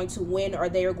they are going to win or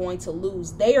they are going to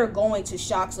lose. They are going to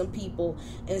shock some people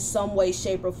in some way,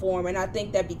 shape, or form. And I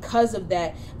think that because of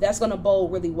that, that's going to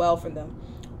bode really well for them.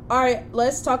 All right,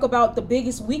 let's talk about the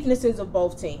biggest weaknesses of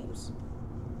both teams.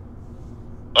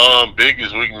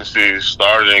 Biggest weaknesses,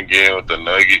 starting again with the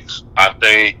Nuggets. I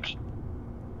think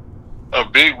a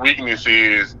big weakness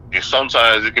is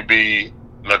sometimes it could be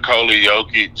Nikola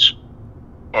Jokic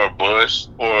or bust,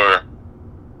 or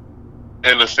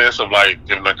in the sense of, like,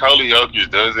 if Nikola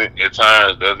Jokic at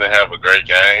times doesn't have a great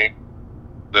game,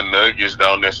 the Nuggets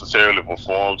don't necessarily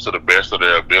perform to the best of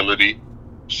their ability,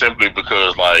 simply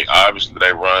because, like, obviously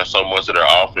they run so much of their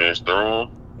offense through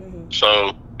them. Mm-hmm.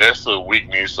 So that's a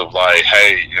weakness of, like,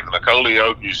 hey, if Nikola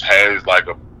Jokic has, like,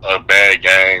 a bad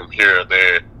game here or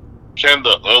there, can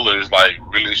the others, like,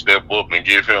 really step up and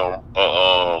give him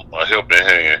a helping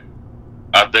hand?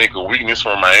 I think a weakness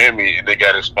for Miami, they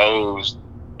got exposed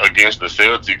against the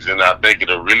Celtics, and I think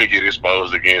it'll really get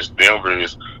exposed against Denver,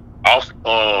 is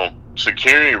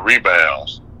securing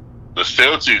rebounds. The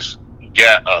Celtics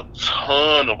got a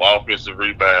ton of offensive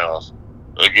rebounds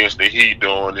against the Heat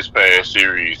during this past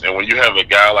series, and when you have a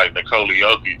guy like Nikola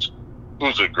Jokic,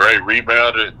 who's a great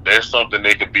rebounder, that's something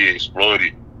that can be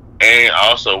exploited. And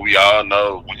also, we all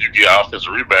know when you get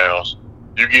offensive rebounds,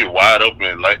 you get wide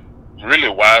open, like really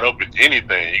wide open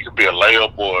anything. It could be a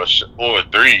layup or a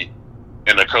three,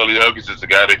 and Nikola Jokic is the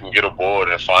guy that can get a board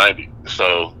and find it.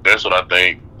 So that's what I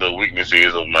think the weakness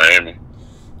is of Miami.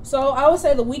 So I would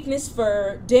say the weakness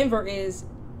for Denver is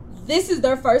this is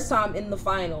their first time in the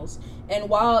finals. And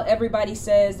while everybody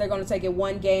says they're going to take it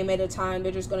one game at a time,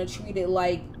 they're just going to treat it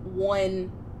like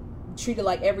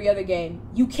every other game.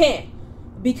 You can't.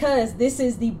 because this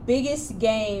is the biggest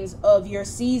games of your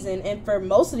season, and for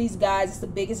most of these guys it's the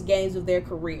biggest games of their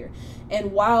career.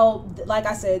 And while, like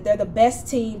I said, they're the best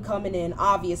team coming in,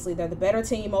 obviously they're the better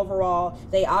team overall,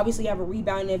 they obviously have a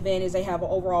rebounding advantage, they have an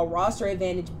overall roster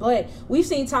advantage, but we've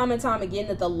seen time and time again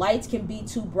that the lights can be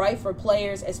too bright for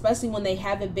players, especially when they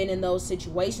haven't been in those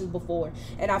situations before.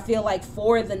 And I feel like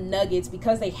for the Nuggets,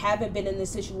 because they haven't been in this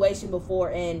situation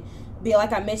before, and be,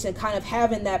 like I mentioned, kind of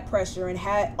having that pressure and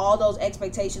had all those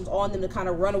expectations on them to kind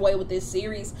of run away with this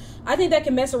series, I think that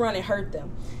can mess around and hurt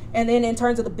them. And then in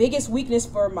terms of the biggest weakness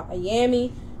for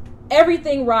Miami,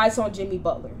 everything rides on Jimmy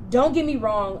Butler. Don't get me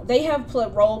wrong, they have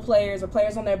role players or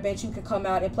players on their bench who can come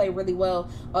out and play really well.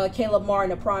 Caleb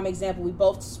Martin, a prime example. We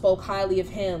both spoke highly of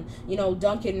him. You know,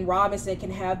 Duncan Robinson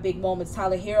can have big moments.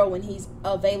 Tyler Hero when he's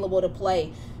available to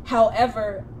play.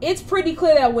 However, it's pretty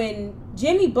clear that when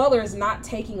Jimmy Butler is not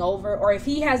taking over, or if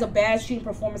he has a bad shooting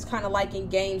performance, kind of like in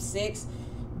Game 6,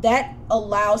 that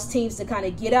allows teams to kind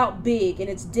of get out big, and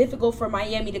it's difficult for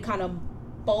Miami to kind of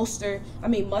muster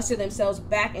themselves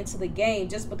back into the game,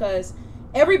 just because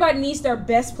everybody needs their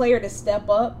best player to step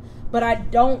up. But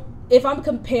if I'm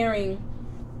comparing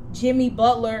Jimmy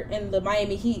Butler and the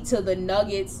Miami Heat to the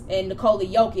Nuggets and Nikola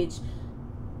Jokic,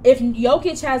 if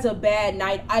Jokic has a bad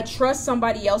night, I trust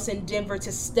somebody else in Denver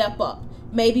to step up,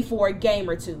 maybe for a game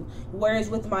or two.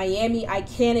 Whereas with Miami, I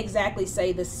can't exactly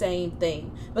say the same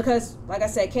thing. Because, like I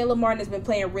said, Caleb Martin has been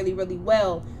playing really, really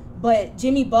well. But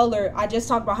Jimmy Butler, I just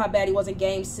talked about how bad he was in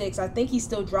Game 6. I think he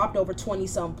still dropped over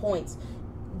 20-some points.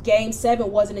 Game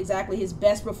 7 wasn't exactly his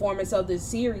best performance of the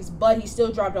series, but he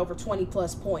still dropped over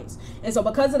 20-plus points. And so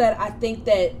because of that, I think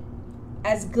that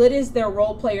as good as their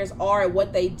role players are at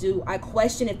what they do, I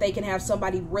question if they can have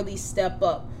somebody really step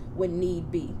up when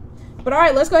need be. But all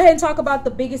right, let's go ahead and talk about the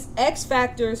biggest X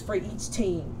factors for each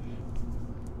team.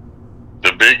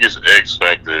 The biggest X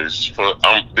factors for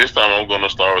this time, I'm going to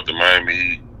start with the Miami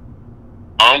Heat.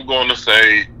 I'm going to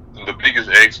say the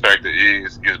biggest X factor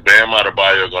is Bam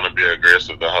Adebayo going to be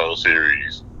aggressive the whole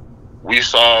series. We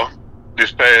saw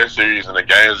this past series in the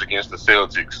games against the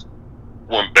Celtics,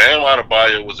 when Bam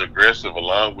Adebayo was aggressive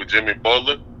along with Jimmy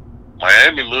Butler,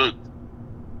 Miami looked,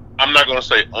 I'm not going to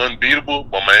say unbeatable,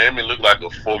 but Miami looked like a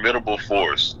formidable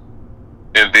force.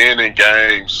 And then in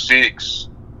Game 6,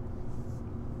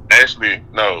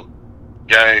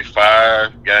 Game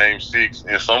 5, Game 6,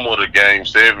 and somewhat of Game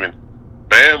 7,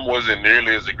 Bam wasn't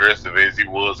nearly as aggressive as he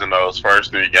was in those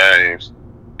first 3 games.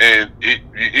 And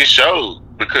it showed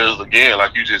because, again,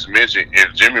 like you just mentioned,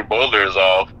 if Jimmy Butler is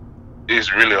off,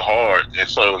 it's really hard. And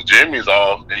so if Jimmy's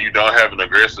off and you don't have an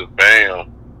aggressive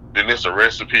Bam, then it's a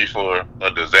recipe for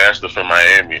a disaster for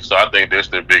Miami. So I think that's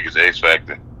their biggest X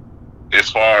factor. As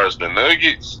far as the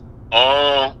Nuggets,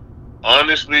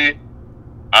 honestly,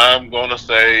 I'm going to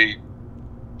say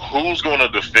who's going to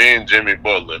defend Jimmy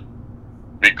Butler?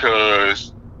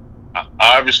 Because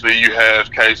obviously you have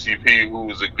KCP,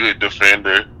 who is a good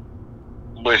defender,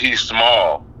 but he's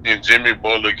small, and Jimmy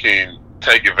Butler can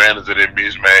take advantage of that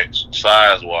mismatch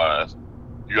size-wise.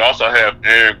 You also have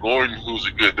Aaron Gordon, who's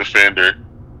a good defender,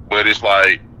 but it's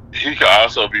like he could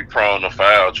also be prone to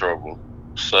foul trouble.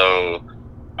 So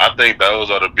I think those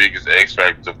are the biggest X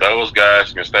factors. If those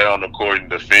guys can stay on the court and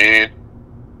defend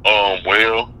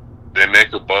well, then they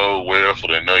could bowl well for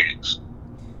the Nuggets.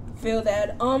 Feel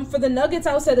that. For the Nuggets,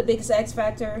 I would say the biggest X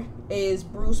factor is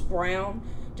Bruce Brown.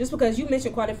 Just because you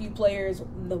mentioned quite a few players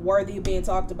worthy of being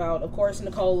talked about. Of course,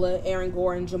 Nikola, Aaron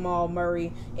Gordon, Jamal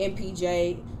Murray,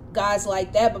 MPJ, guys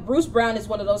like that. But Bruce Brown is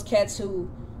one of those cats who,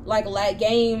 like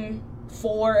Game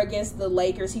 4 against the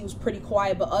Lakers, he was pretty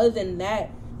quiet. But other than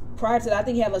that, prior to that, I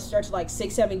think he had a stretch of like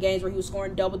 6-7 games where he was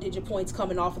scoring double-digit points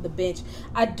coming off of the bench.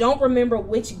 I don't remember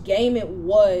which game it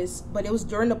was, but it was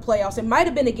during the playoffs. It might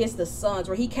have been against the Suns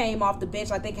where he came off the bench.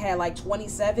 I think he had like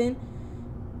 27.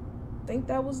 I think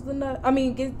that was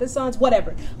against the Suns,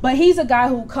 whatever. But he's a guy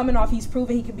who, coming off, he's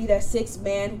proven he can be that sixth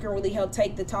man who can really help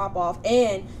take the top off.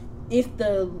 And if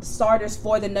the starters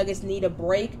for the Nuggets need a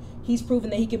break, he's proven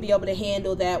that he can be able to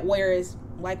handle that. Whereas,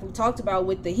 like we talked about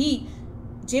with the Heat,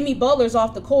 Jimmy Butler's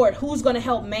off the court. Who's going to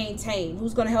help maintain?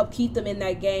 Who's going to help keep them in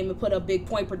that game and put up big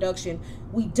point production?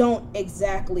 We don't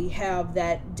exactly have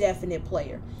that definite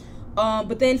player.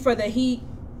 But then for the Heat,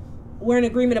 we're in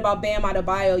agreement about Bam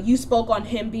Adebayo. You spoke on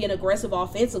him being aggressive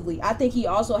offensively. I think he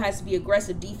also has to be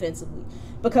aggressive defensively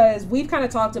because we've kind of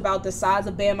talked about the size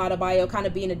of Bam Adebayo kind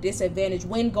of being a disadvantage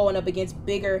when going up against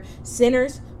bigger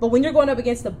centers. But when you're going up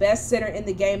against the best center in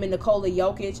the game in Nikola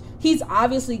Jokic, he's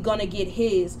obviously going to get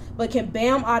his. But can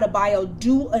Bam Adebayo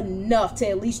do enough to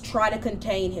at least try to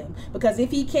contain him? Because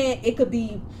if he can't, it could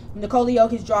be Nikola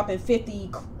Jokic dropping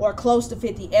 50 or close to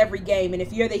 50 every game. And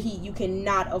if you're the Heat, you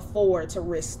cannot afford to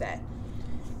risk that.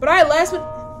 But all right, last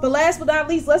but not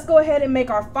least, let's go ahead and make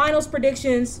our finals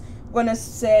predictions. We're going to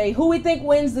say who we think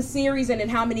wins the series and in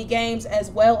how many games, as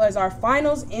well as our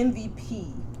finals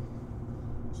MVP.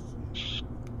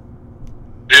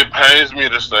 It pains me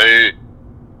to say it.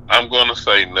 I'm going to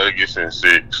say Nuggets in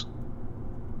 6.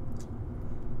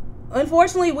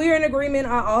 Unfortunately, we're in agreement.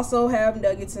 I also have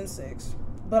Nuggets in 6.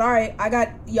 But all right, I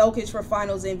got Jokic for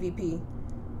finals MVP.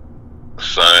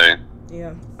 Same.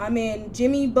 Yeah. I mean,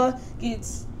 Jimmy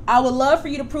Buckets, I would love for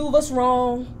you to prove us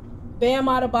wrong. Bam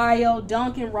Adebayo,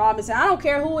 Duncan Robinson. I don't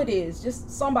care who it is. Just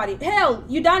somebody. Hell,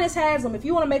 Udonis Haslem. If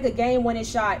you want to make a game-winning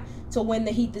shot to win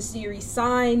the Heat the series,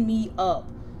 sign me up.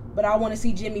 But I want to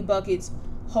see Jimmy Buckets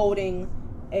holding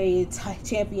a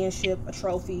championship, a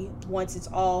trophy, once it's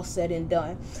all said and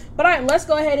done. But all right, let's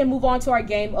go ahead and move on to our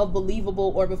game of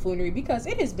believable or buffoonery, because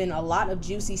it has been a lot of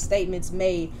juicy statements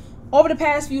made over the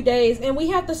past few days, and we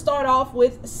have to start off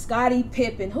with Scottie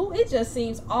Pippen, who it just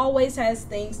seems always has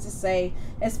things to say,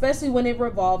 especially when it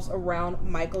revolves around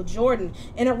Michael Jordan.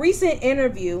 In a recent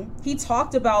interview, he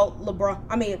talked about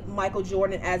Michael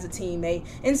Jordan as a teammate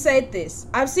and said this: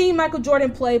 "I've seen Michael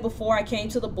Jordan play before I came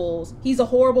to the Bulls. He's a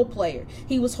horrible player.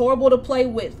 He was horrible to play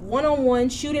with. One-on-one,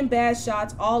 shooting bad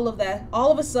shots, all of that. All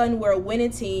of a sudden, we're a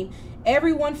winning team.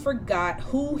 Everyone forgot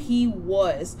who he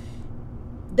was."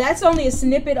 That's only a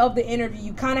snippet of the interview.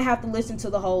 You kind of have to listen to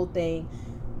the whole thing.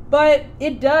 But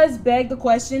it does beg the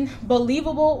question,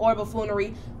 believable or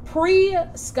buffoonery?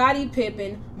 Pre-Scottie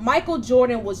Pippen, Michael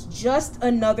Jordan was just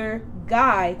another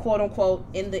guy, quote-unquote,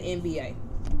 in the NBA.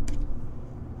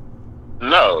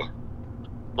 No.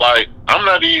 I'm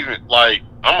not even, I'm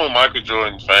a Michael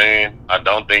Jordan fan. I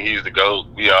don't think he's the GOAT.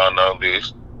 We all know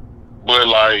this. But,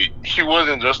 he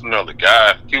wasn't just another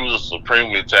guy. He was a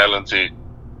supremely talented,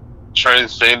 he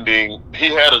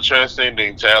had a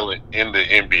transcending talent in the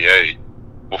NBA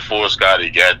before Scottie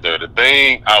got there. The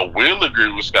thing I will agree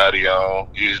with Scottie on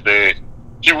is that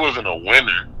he wasn't a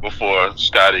winner before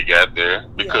Scottie got there,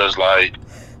 because he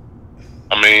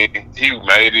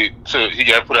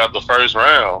got put out the first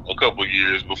round a couple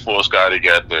years before Scottie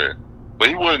got there. But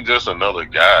he wasn't just another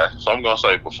guy, so I'm going to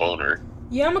say buffoonery.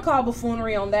 Yeah, I'm going to call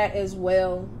buffoonery on that as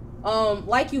well.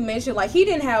 Like you mentioned, he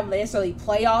didn't have necessarily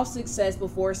playoff success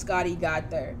before Scottie got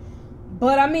there.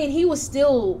 But, he was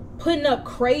still putting up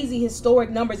crazy historic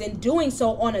numbers and doing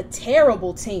so on a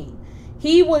terrible team.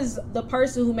 He was the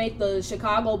person who made the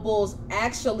Chicago Bulls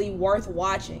actually worth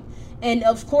watching. And,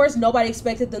 of course, nobody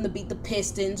expected them to beat the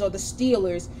Pistons or the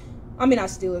Steelers. Not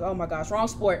Steelers, oh my gosh, wrong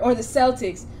sport. Or the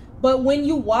Celtics. But when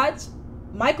you watch,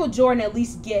 Michael Jordan at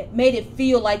least made it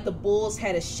feel like the Bulls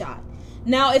had a shot.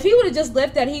 Now, if he would have just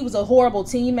left that he was a horrible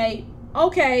teammate,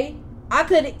 okay, I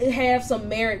could have some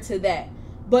merit to that.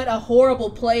 But a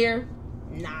horrible player?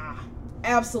 Nah,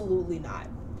 absolutely not.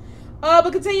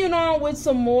 But continuing on with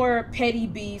some more petty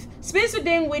beef, Spencer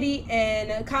Dinwiddie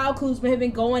and Kyle Kuzma have been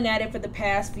going at it for the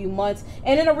past few months.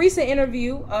 And in a recent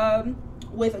interview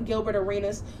with Gilbert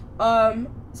Arenas,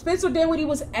 Spencer Dinwiddie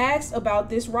was asked about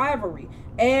this rivalry.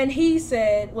 And he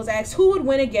was asked who would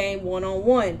win a game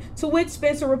one-on-one. To which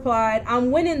Spencer replied, "I'm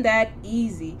winning that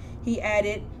easy." He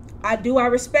added, Do I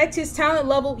respect his talent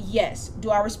level? Yes. Do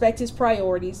I respect his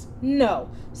priorities? No.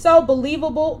 So,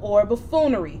 believable or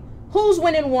buffoonery? Who's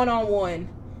winning one-on-one?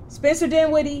 Spencer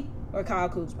Dinwiddie or Kyle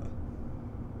Kuzma?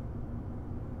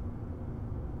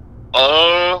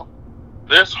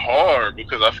 That's hard,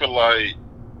 because I feel like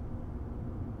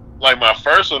my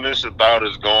first initial thought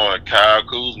is going Kyle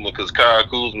Kuzma, because Kyle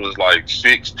Kuzma is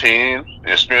 6'10",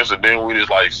 and Spencer Dinwiddie is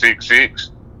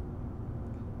 6'6".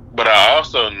 But I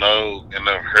also know and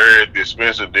I've heard that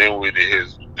Spencer Dinwiddie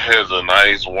has a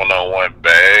nice one-on-one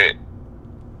bag.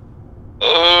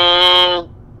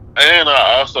 And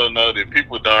I also know that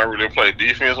people don't really play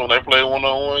defense when they play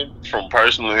one-on-one, from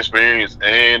personal experience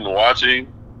and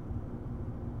watching.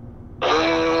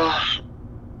 I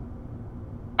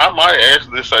might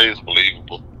actually say it's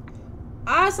believable.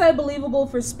 I say believable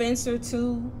for Spencer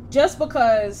too, just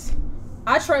because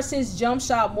I trust his jump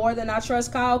shot more than I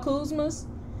trust Kyle Kuzma's.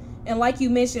 And like you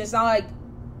mentioned, it's not like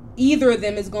either of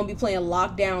them is going to be playing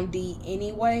lockdown D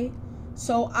anyway.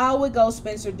 So I would go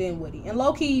Spencer Dinwiddie. And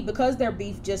low-key, because their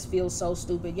beef just feels so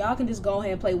stupid, y'all can just go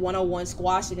ahead and play one-on-one,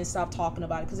 squash it, and stop talking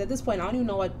about it. Because at this point, I don't even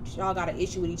know what y'all got an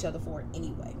issue with each other for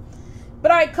anyway.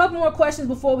 But all right, couple more questions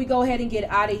before we go ahead and get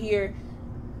out of here.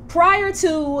 Prior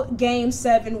to Game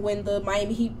 7, when the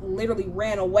Miami Heat literally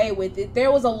ran away with it,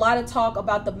 there was a lot of talk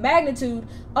about the magnitude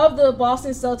of the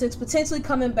Boston Celtics potentially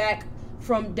coming back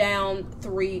from down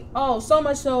 3-0. So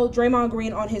much so, Draymond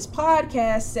Green on his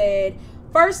podcast said,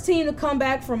 first team to come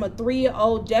back from a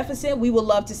 3-0 deficit, we would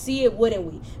love to see it, wouldn't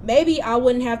we? Maybe I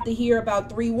wouldn't have to hear about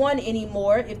 3-1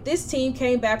 anymore if this team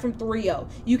came back from 3-0.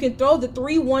 You can throw the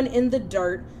 3-1 in the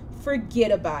dirt,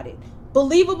 forget about it.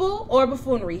 Believable or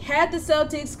buffoonery? Had the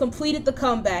Celtics completed the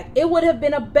comeback, it would have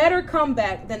been a better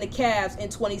comeback than the Cavs in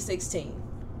 2016.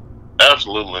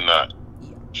 Absolutely not.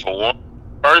 Yeah. For one,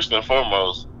 first and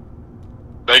foremost,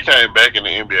 they came back in the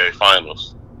NBA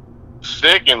Finals.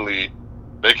 Secondly,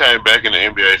 they came back in the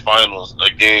NBA Finals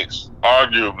against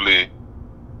arguably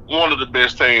one of the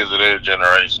best teams of their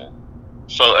generation.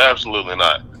 So absolutely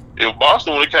not. If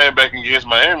Boston would have came back against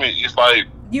Miami, it's like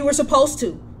you were supposed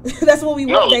to. That's what we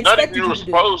no, expected not if you you were to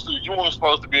supposed do. to. You weren't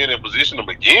supposed to be in a position to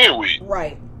begin with.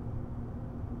 Right.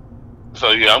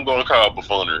 So yeah, I'm going to call it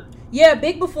buffoonery. Yeah,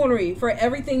 big buffoonery for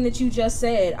everything that you just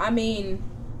said. I mean,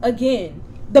 again,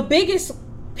 the biggest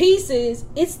piece is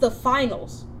it's the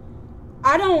finals.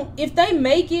 If they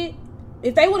make it,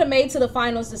 if they would have made to the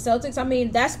finals, the Celtics, I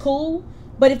mean, that's cool.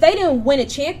 But if they didn't win a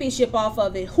championship off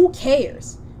of it, who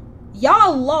cares?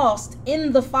 Y'all lost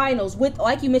in the finals with,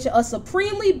 like you mentioned, a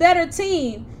supremely better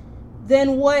team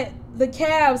than what the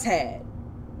Cavs had.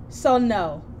 So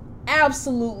no,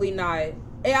 absolutely not.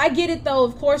 And I get it though.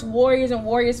 Of course, Warriors and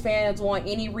Warriors fans want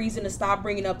any reason to stop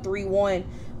bringing up 3-1.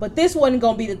 But this wasn't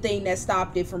going to be the thing that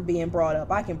stopped it from being brought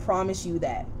up. I can promise you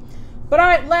that. But all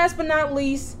right, last but not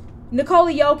least,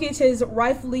 Nikola Jokic has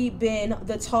rightfully been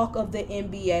the talk of the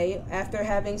NBA after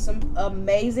having some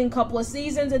amazing couple of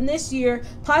seasons, and this year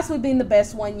possibly being the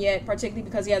best one yet, particularly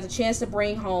because he has a chance to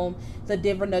bring home the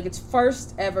Denver Nuggets'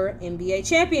 first ever NBA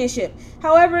championship.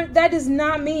 However, that does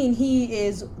not mean he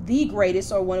is the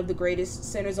greatest or one of the greatest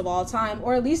centers of all time,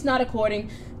 or at least not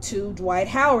according to Dwight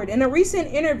Howard. In a recent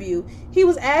interview, he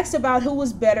was asked about who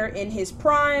was better in his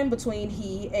prime between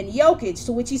he and Jokic,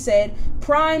 to which he said,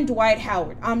 "Prime Dwight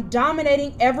Howard. I'm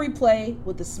dominating every play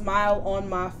with a smile on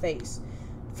my face."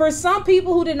 For some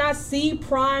people who did not see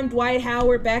prime Dwight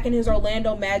Howard back in his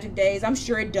Orlando Magic days, I'm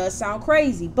sure it does sound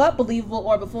crazy, but believable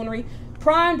or buffoonery,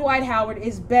 prime Dwight Howard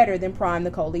is better than prime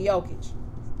Nikola Jokic.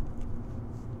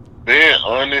 Being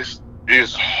honest,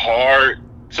 it's hard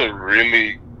to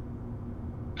really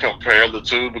compare the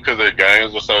two because their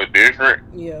games are so different.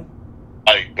 Yeah.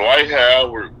 Like, Dwight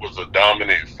Howard was a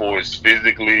dominant force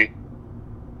physically,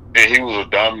 and he was a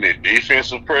dominant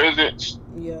defensive presence.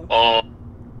 Yeah.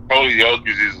 Nikola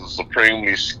Jokic is a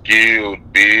supremely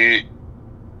skilled big.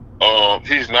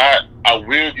 He's not. I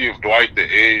will give Dwight the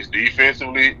edge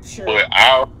defensively, sure, but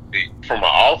from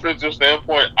an offensive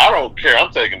standpoint, I don't care.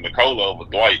 I'm taking Nikola over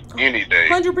Dwight any day.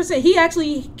 100%. He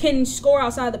actually can score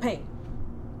outside the paint.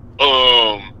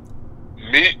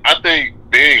 I think,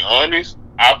 being honest,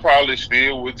 I probably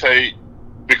still would take,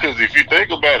 because if you think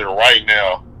about it right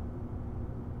now,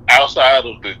 outside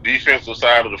of the defensive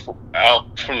side of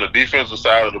from the defensive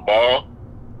side of the ball,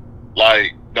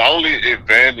 like, the only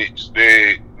advantage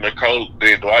that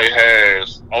Dwight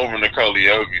has over Nikola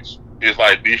Jokic is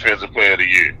like Defensive Player of the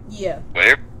Year. Yeah. But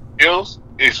everything else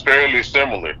is fairly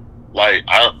similar. Like,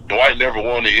 Dwight never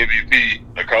won the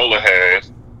MVP. Nikola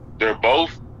has.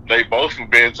 They both have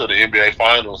been to the NBA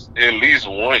Finals at least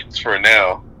once for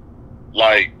now.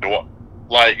 Like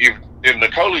if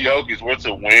Nikola Jokic were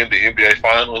to win the NBA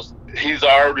Finals, he's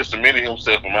already cemented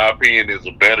himself, in my opinion, as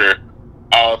a better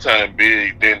all-time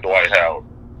big than Dwight Howard.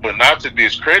 But not to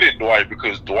discredit Dwight,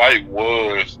 because Dwight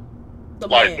was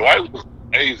Dwight was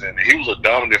amazing. He was a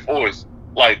dominant force.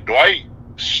 Like, Dwight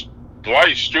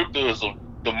stripped us of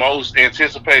the most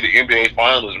anticipated NBA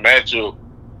Finals matchup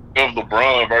of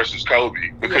LeBron versus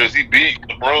Kobe, because he beat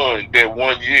LeBron that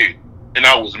one year, and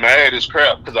I was mad as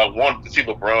crap because I wanted to see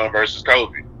LeBron versus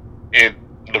Kobe, and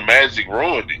the Magic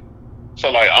ruined it. So,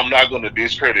 like, I'm not going to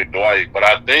discredit Dwight, but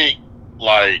I think,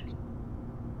 like,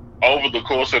 over the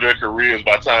course of their careers,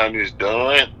 by the time it's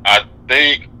done, I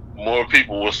think more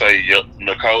people will say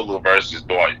Nikola versus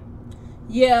Dwight.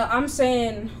 Yeah, I'm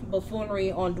saying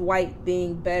buffoonery on Dwight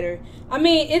being better. I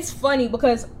mean, it's funny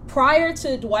because prior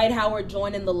to Dwight Howard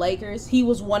joining the Lakers, he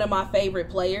was one of my favorite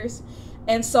players.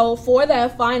 And so for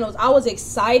that finals, I was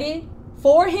excited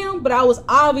for him, but I was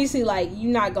obviously like,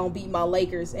 you're not going to beat my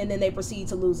Lakers. And then they proceed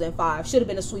to lose in 5. Should have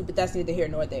been a sweep, but that's neither here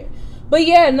nor there. But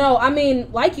yeah, no, I mean,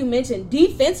 like you mentioned,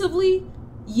 defensively,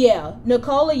 yeah,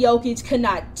 Nikola Jokic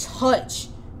cannot touch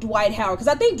Dwight Howard. Because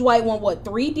I think Dwight won,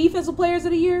 3 Defensive Players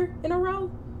of the Year in a row?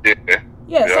 Yeah.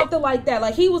 Yeah, something like that.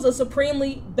 Like, he was a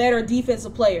supremely better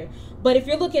defensive player. But if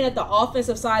you're looking at the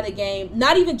offensive side of the game,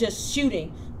 not even just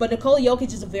shooting, but Nikola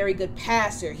Jokic is a very good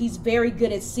passer. He's very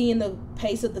good at seeing the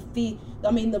pace of the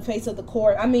pace of the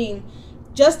court. I mean,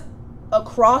 just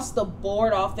across the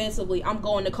board offensively, I'm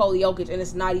going Nikola Jokic, and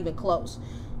it's not even close.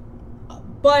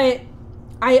 But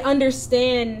I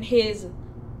understand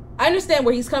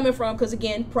where he's coming from, because,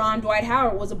 again, prime Dwight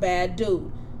Howard was a bad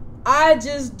dude. I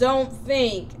just don't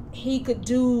think he could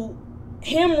do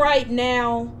him right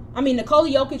now. I mean, Nikola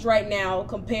Jokic right now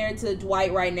compared to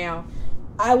Dwight right now,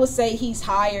 I would say he's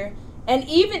higher. And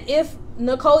even if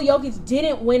Nikola Jokic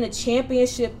didn't win a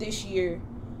championship this year,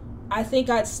 I think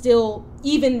I'd still,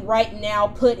 even right now,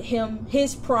 put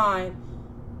his prime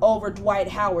over Dwight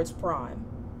Howard's prime.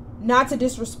 Not to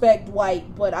disrespect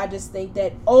Dwight, but I just think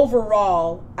that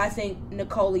overall, I think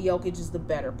Nikola Jokic is the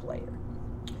better player.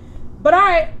 But all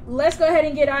right, let's go ahead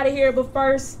and get out of here. But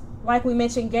first, like we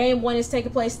mentioned, Game 1 is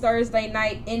taking place Thursday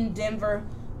night in Denver.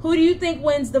 Who do you think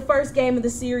wins the first game of the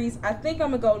series? I think I'm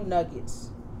going to go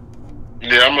Nuggets.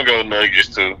 Yeah, I'm going to go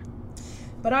Nuggets too.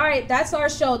 But all right, that's our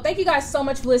show. Thank you guys so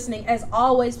much for listening. As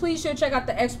always, please sure to check out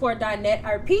theexport.net.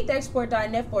 I repeat,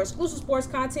 theexport.net for exclusive sports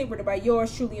content written by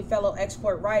yours truly and fellow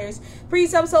Export writers.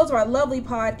 Previous episodes of our lovely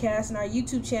podcast and our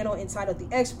YouTube channel entitled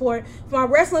The Export. For my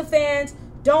wrestling fans,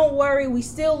 don't worry, we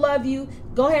still love you.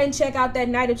 Go ahead and check out that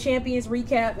Night of Champions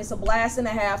recap. It's a blast and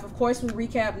a half. Of course, we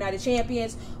recap Night of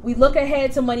Champions. We look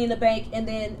ahead to Money in the Bank, and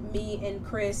then me and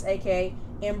Chris, a.k.a.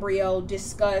 Embryo,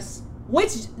 discuss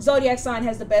which zodiac sign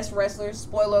has the best wrestlers.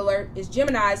 Spoiler alert, is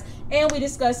Gemini's. And we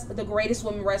discuss the greatest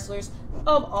women wrestlers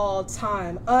of all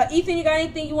time. Ethan, you got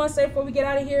anything you want to say before we get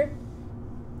out of here?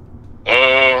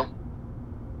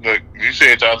 Look, you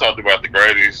said y'all talked about the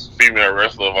greatest female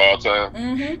wrestler of all time.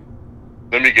 Mm-hmm.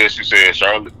 Let me guess, you said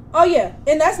Charlotte. Oh, yeah.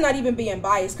 And that's not even being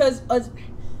biased, because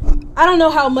I don't know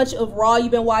how much of Raw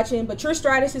you've been watching, but Trish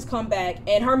Stratus has come back,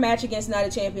 and her match against Night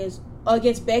of Champions,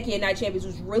 against Becky at Night of Champions,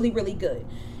 was really, really good.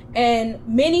 And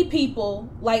many people,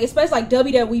 like, especially like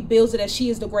WWE, bills it as she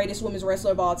is the greatest women's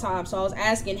wrestler of all time. So I was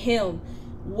asking him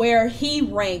where he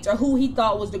ranked or who he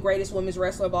thought was the greatest women's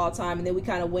wrestler of all time, and then we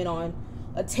kind of went on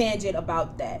a tangent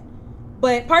about that.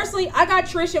 But personally, I got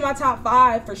Trish in my top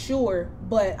 5 for sure,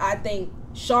 but I think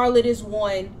Charlotte is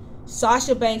 1,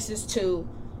 Sasha Banks is 2.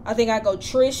 I think I go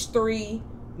Trish 3,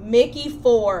 Mickey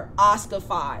 4, Asuka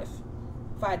 5.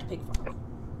 If I had to pick 5.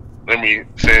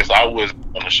 Since I was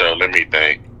on the show, let me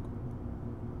think.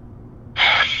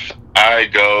 I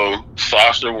go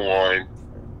Sasha 1,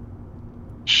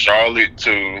 Charlotte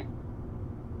 2,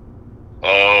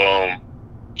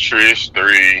 Trish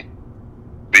 3,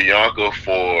 Bianca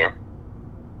 4.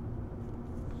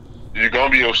 You're gonna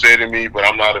be upset at me, but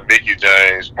I'm not a Mickie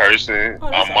James person.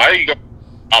 I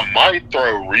might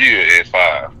throw Rhea at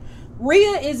 5.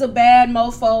 Rhea is a bad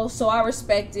mofo, so I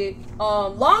respect it.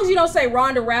 Long as you don't say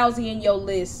Ronda Rousey in your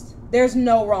list, there's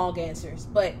no wrong answers.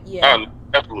 But yeah,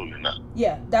 absolutely not.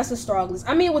 Yeah, that's a strong list.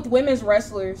 I mean, with women's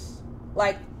wrestlers,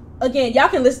 like, again, y'all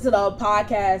can listen to the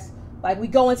podcast. Like, we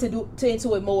go into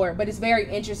it more, but it's very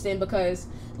interesting because,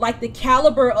 like, the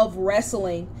caliber of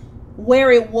wrestling,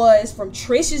 where it was from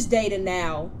Trish's day to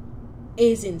now,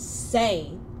 is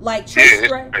insane. Like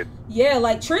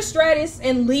Trish Stratus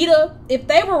and Lita, if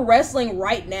they were wrestling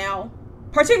right now,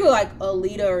 particularly like a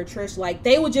Lita or Trish, like,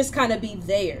 they would just kind of be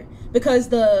there because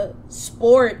the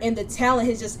sport and the talent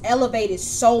has just elevated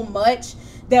so much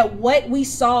that what we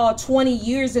saw 20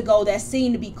 years ago that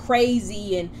seemed to be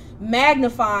crazy and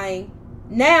magnifying,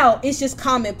 now it's just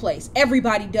commonplace.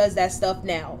 Everybody does that stuff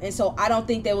now. And so I don't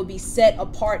think they would be set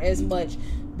apart as much.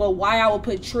 But why I would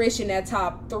put Trish in that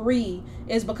top 3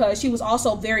 is because she was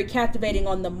also very captivating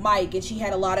on the mic, and she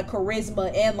had a lot of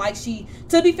charisma, and, like,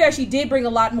 to be fair, she did bring a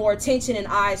lot more attention and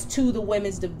eyes to the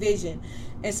women's division.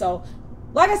 And so,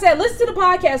 like I said, listen to the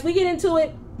podcast. We get into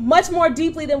it much more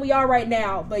deeply than we are right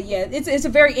now. But yeah, it's a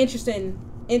very interesting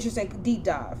deep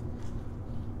dive.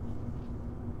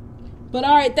 But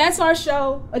all right, that's our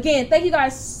show. Again, thank you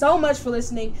guys so much for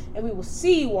listening, and we will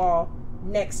see you all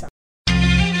next time.